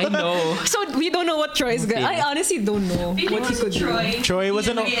 Yeah. though. I know. So we don't know what Troy's gonna. I honestly don't know what he could do. Troy was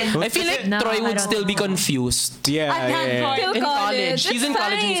an. I feel like No, Troy I would don't still be know. confused. Yeah. Till In college. He's in It's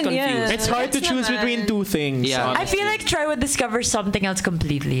college and he's fine, confused. yeah. It's hard to choose between two things. Yeah. I feel like Troy would discover something else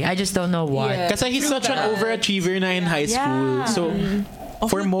completely. I just don't know what. Yeah. Kasi he's such an overachiever na in high school. Yeah. So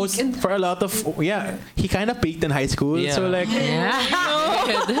for a lot of he kind of peaked in high school. Yeah. So like Yeah.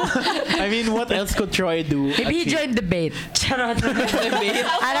 I mean, what else could Troy do? Maybe he joined debate. Charot.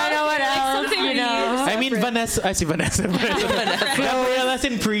 I don't know what else. something You know. I mean, Vanessa. Gabriella's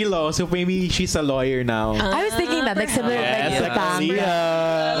in pre-law, so maybe she's a lawyer now. I was thinking that like similar Yes, like like Pam.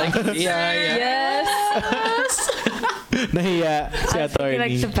 Leah. Yeah. Yes. Nahiya si He attorney.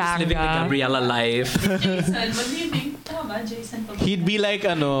 likes Living the Topanga. Gabriella life. Jason, what do you think? Tama ba, Jason? He'd be like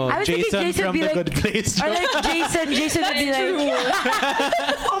I was thinking Jason Jason from be The like- Good Place. Or like Jason would be like.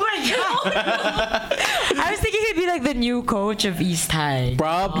 Oh my god! I was thinking he'd be like the new coach of East High.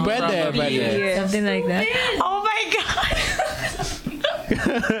 Pwede. Something like that. Oh my god!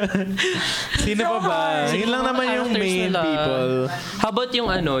 Sino pa ba? Yun lang naman yung Characters main nila. people. How about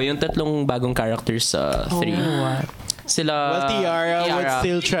yung tatlong bagong characters sa 3? what? Sila Well, Tiara would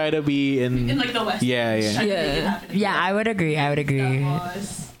still try to be In in... like the West. Yeah. Yeah, I would agree.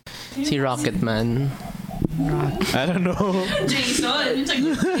 Tapos, si Rocketman. I don't know. Jason. It's like,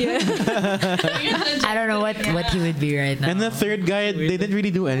 I don't know what he would be right now. And the third guy, they didn't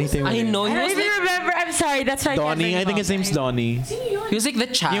really do anything with I him. know, I he don't was even like, remember. I'm sorry. That's why Donnie, I think his name's Donnie. he was like the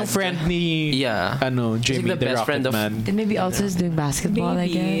Chad. Yung friend ni... Yeah. Jimmy, the the best friend Rocket of- Man. Then maybe also is doing basketball. I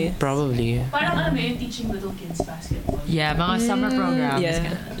guess. Probably. parang alam mo yun, teaching little kids basketball. Yeah, mga summer programs.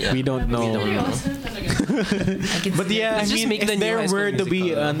 Yeah. We don't know. Seryoso talaga. But yeah, Let's I just mean, make the if new there High School were to be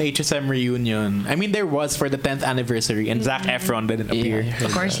Musical. an HSM reunion, I mean, there was for the 10th anniversary, and Zac Efron didn't appear. Yeah.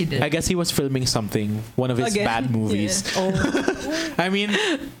 Of course he did. I guess he was filming something, one of his Again? bad movies. I mean,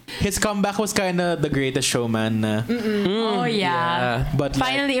 his comeback was kind of The Greatest Showman. Oh yeah. But like,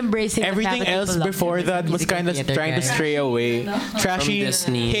 Finally embracing the everything fact that else people love before him as a that was musical kind of theater trying to guy. stray away. Trashy, From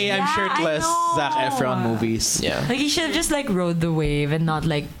Disney. hey, I'm Yeah, I shirtless, know. Zac Efron movies. Yeah. Like he should have just like rode the wave and not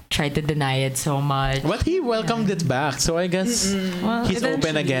like tried to deny it so much. But he welcomed it back, so I guess Well, he's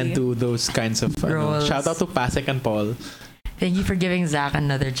open again to those kinds of. Roles. Shout out to Pasek and Paul. Thank you for giving Zach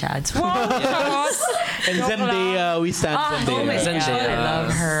another chance. And Zendaya, we stand Zendaya.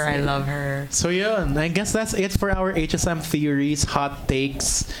 Zendaya. I love her. So yun, I guess that's it for our HSM theories, hot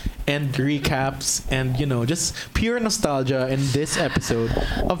takes, and recaps, and just pure nostalgia in this episode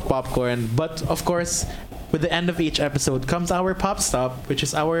of Popcorn. But of course, with the end of each episode comes our Pop Stop, which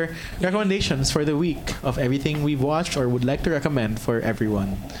is our recommendations for the week of everything we've watched or would like to recommend for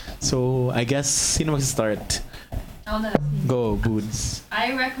everyone. So I guess sino mag-start? Go, Boods.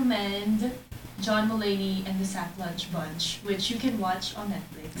 I recommend John Mulaney and the Sack Lunch Bunch, which you can watch on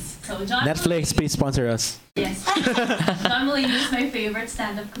Netflix. So John Netflix, Mulaney- please sponsor us. Yes. John Mulaney is my favorite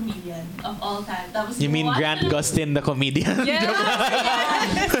stand-up comedian of all time. That was You mean one Grant of the- Gustin, the comedian?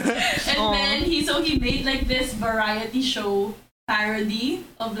 And then he made like this variety show parody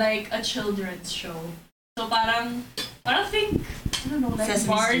of like a children's show. So parang think, I don't know, like Sesame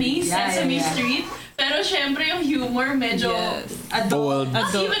Barney, Street. Yeah, Sesame yeah. Street. Pero syempre yung humor medyo Old.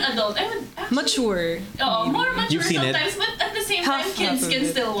 not even adult. I would actually, Mature. more mature You've seen it? sometimes, but at the same time, Half kids of can it.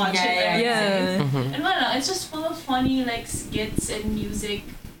 still watch Yeah, it. Yeah. And wala, it's just full of funny like skits and music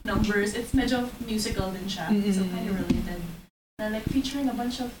numbers. It's medyo musical din siya. So kind of related. Like featuring a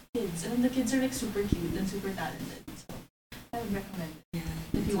bunch of kids. And the kids are like super cute and super talented. So I would recommend it.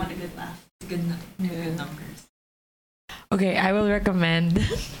 If you want a good laugh. Good numbers. Okay, I will recommend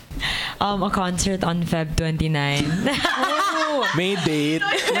a concert on Feb 29. May date.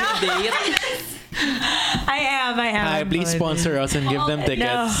 I am. Hi, please sponsor us and give them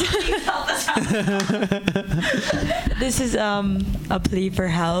tickets. This is a plea for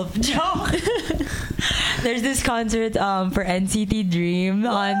help. Joke. There's this concert for NCT Dream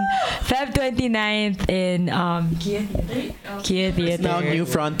on Feb 29th in Kia Theater. Now New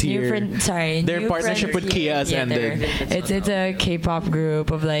Frontier. Their New partnership with Kia has Theater. ended. It's a K-pop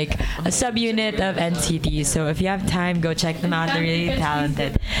group of like a subunit of NCT. So if you have time, go check them out. They're really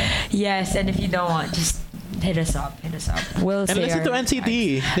talented. Yes, and if you don't want, just hit us up. We'll And say listen our to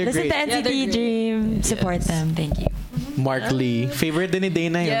NCT. They're Listen great. to NCT Dream. Support them. Thank you. Mark Lee. Favorite din ni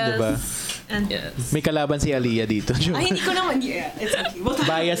Dana yun, Yes. diba? And May kalaban si Aliyah dito. Ay, hindi ko naman. Yeah, it's okay.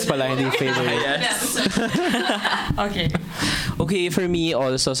 Bias pala, hindi favorite. Okay. Okay, for me,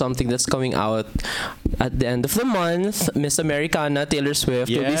 also something that's coming out at the end of the month, Miss Americana, Taylor Swift,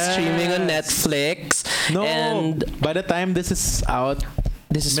 will be streaming on Netflix. No, And by the time this is out,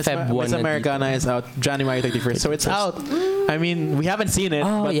 this is Feb 1. Miss Americana is out January 31st. So it's out. I mean, we haven't seen it,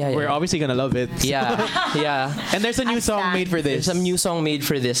 Oh, but yeah, we're yeah. obviously gonna love it. Yeah, yeah. And there's a new song made for this. There's some new song made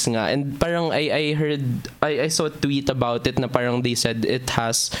for this nga. And parang I heard, I saw a tweet about it na parang they said it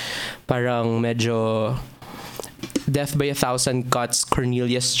has parang medyo Death by a Thousand Cuts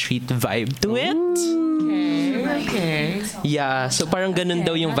Cornelia Street vibe to it. Okay. Yeah, so parang ganun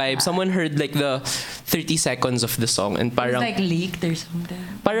daw yung vibe. Someone heard like the 30 seconds of the song and It's parang like leaked or something.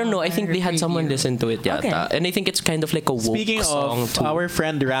 parang no, I think they had someone listen to it yata. Okay. And I think it's kind of like a woke Speaking song of, too. our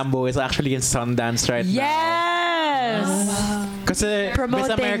friend Rambo is actually in Sundance right now. Yes. Because Miss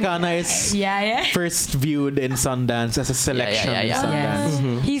Promoting- Americana is Yeah. first viewed in Sundance as a selection Yeah. in Yes.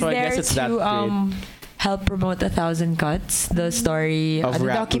 Sundance. He's So I there guess it's that to great. helped promote 1,000 Cuts, the story, Of the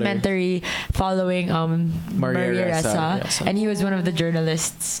Rappler. documentary following Maria Ressa, Ressa. and he was one of the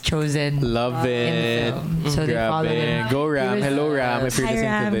journalists chosen. Love in it. film. So they followed him. Go Ram. He was- Hello Ram, if you're Hi, listening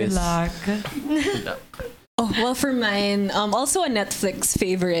Ram, to good this. luck. Oh, well, for mine, also a Netflix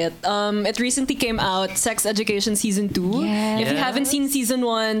favorite. It recently came out, Sex Education Season 2. Yes. If you haven't seen Season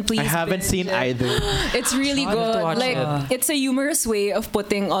 1, please I haven't binge seen it. either. It's really I have to good. watch Like, it. it's a humorous way of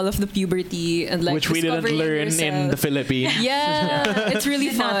putting all of the puberty and like Which we didn't discovering learn in yourself. the Philippines. Yeah, it's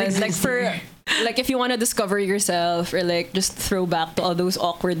really Did not fun. exist Like for here. like if you want to discover yourself or like just throw back to all those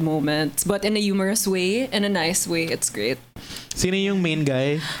awkward moments, but in a humorous way, in a nice way, it's great. Sino yung main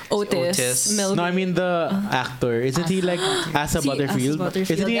guy? Otis, Otis. Melvin. No, I mean the actor. Isn't he like Asa Si Butterfield? Asa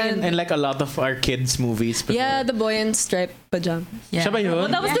Butterfield. Isn't he And- in like a lot of our kids' movies before? Yeah, the boy in striped pajamas. Yeah. Siya ba yun? Well,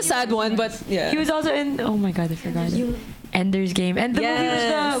 that was the sad one, but yeah. He was also in. Oh my god, I forgot. Ender's Game and the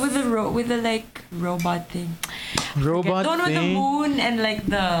Yes. movie with the like robot thing. Robot The one with the thing? moon and like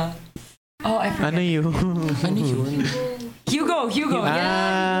the. Oh, I forgot. Ano yun? Hugo.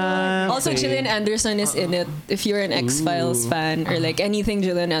 Ah, Also, okay. Gillian Anderson is in it. If you're an X-Files fan or like anything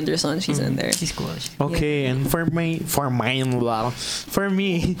Gillian Anderson, she's in there. She's cool. Okay, and for me,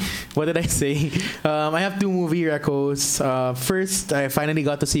 what did I say? I have two movie recos. First, I finally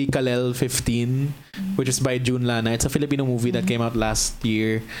got to see Kalel 15, which is by June Lana. It's a Filipino movie that came out last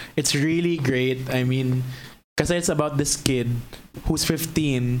year. It's really great. I mean, kasi it's about this kid who's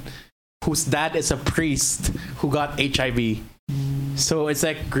 15, whose dad is a priest who got HIV. So it's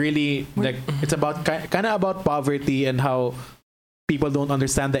like really like it's about kind of about poverty and how people don't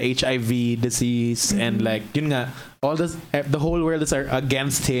understand the HIV disease and like yun nga all this the whole world is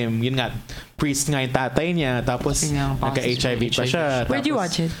against him. Yun nga priest nga yung tatay niya tapos Yun nga, nagka-HIV pa siya. Where'd you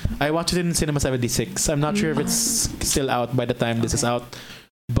watch it? I watched it in Cinema 76. I'm not sure if it's still out by the time this is out.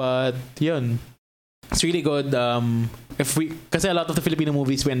 But yun. It's really good. Kasi a lot of the Filipino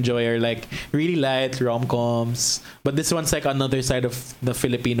movies we enjoy are like really light rom-coms, but this one's like another side of the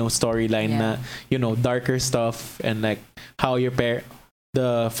Filipino storyline na, you know, darker stuff and like how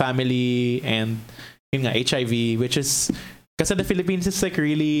the family and yun nga, HIV, which is kasi the Philippines is like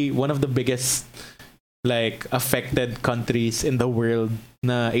really one of the biggest like affected countries in the world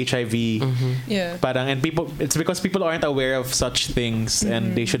na HIV. Yeah. Parang and it's because people aren't aware of such things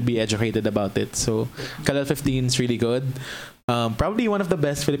and they should be educated about it. So Kalel 15 is really good. Probably one of the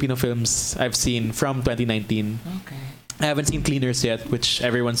best Filipino films I've seen from 2019. Okay. I haven't seen Cleaners yet, which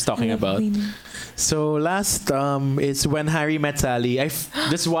everyone's talking about. So last is When Harry Met Sally. I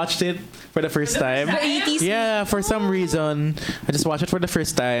just watched it for the first time. Yeah, for some reason I just watched it for the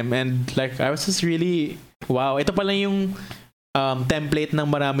first time and like I was just really wow. Ito pala yung template ng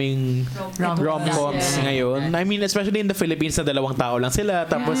maraming rom-coms ngayon. I mean, especially in the Philippines na dalawang tao lang sila.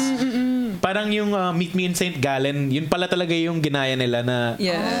 Tapos, parang yung Meet Me in St. Gallen, yun pala talaga yung ginaya nila na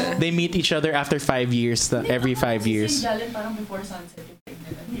they meet each other after 5 years, every 5 years. St. Gallen parang before sunset yung thing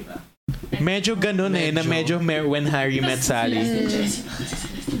nila, di ba? Medyo ganun eh, na medyo When Harry Met Sally.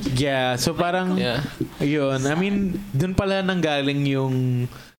 Yeah, so parang, yun. I mean, dun pala nanggaling yung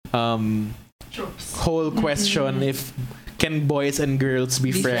whole question if can boys and girls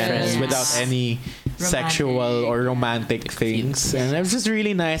be friends without any sexual or romantic things. And it was just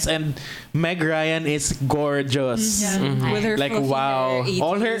really nice. And Meg Ryan is gorgeous. With her Like fluffy wow.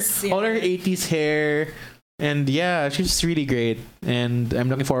 hair, all her 80s, 80s hair. And yeah, she's just really great. And I'm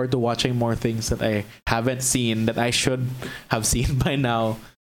looking forward to watching more things that I haven't seen that I should have seen by now.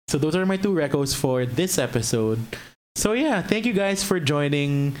 So those are my two recos for this episode. So yeah, thank you guys for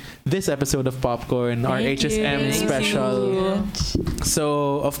joining this episode of Popcorn, our HSM special.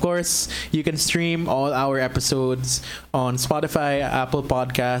 So of course, you can stream all our episodes on Spotify, Apple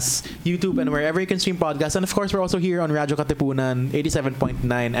Podcasts, YouTube, and wherever you can stream podcasts. And of course, we're also here on Radyo Katipunan 87.9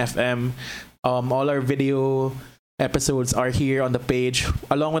 FM. All our video episodes are here on the page,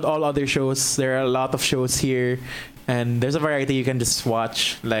 along with all other shows. There are a lot of shows here, and there's a variety you can just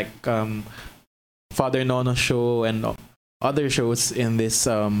watch, like Father Nono show and other shows in this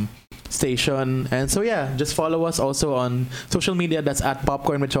station. And so yeah, just follow us also on social media. That's at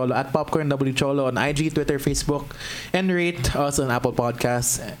Popcorn with Cholo, at Popcorn W Cholo on IG, Twitter, Facebook, and rate us on Apple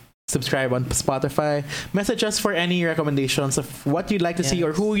Podcasts. Subscribe on Spotify. Message us for any recommendations of what you'd like to see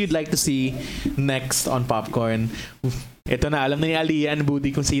or who you'd like to see next on Popcorn. Ito na, alam na ni Aliyah and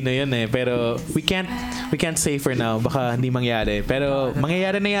Budi kung sino yun eh. Pero we can't say for now. Baka hindi mangyari. Pero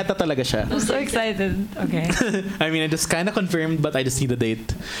mangyayari na yata talaga siya. I'm so excited. Okay. I mean, I just kind of confirmed, but I just need a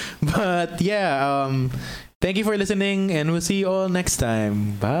date. But yeah, thank you for listening and we'll see you all next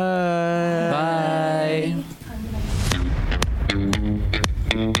time. Bye. Bye.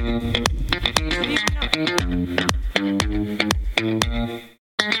 Really?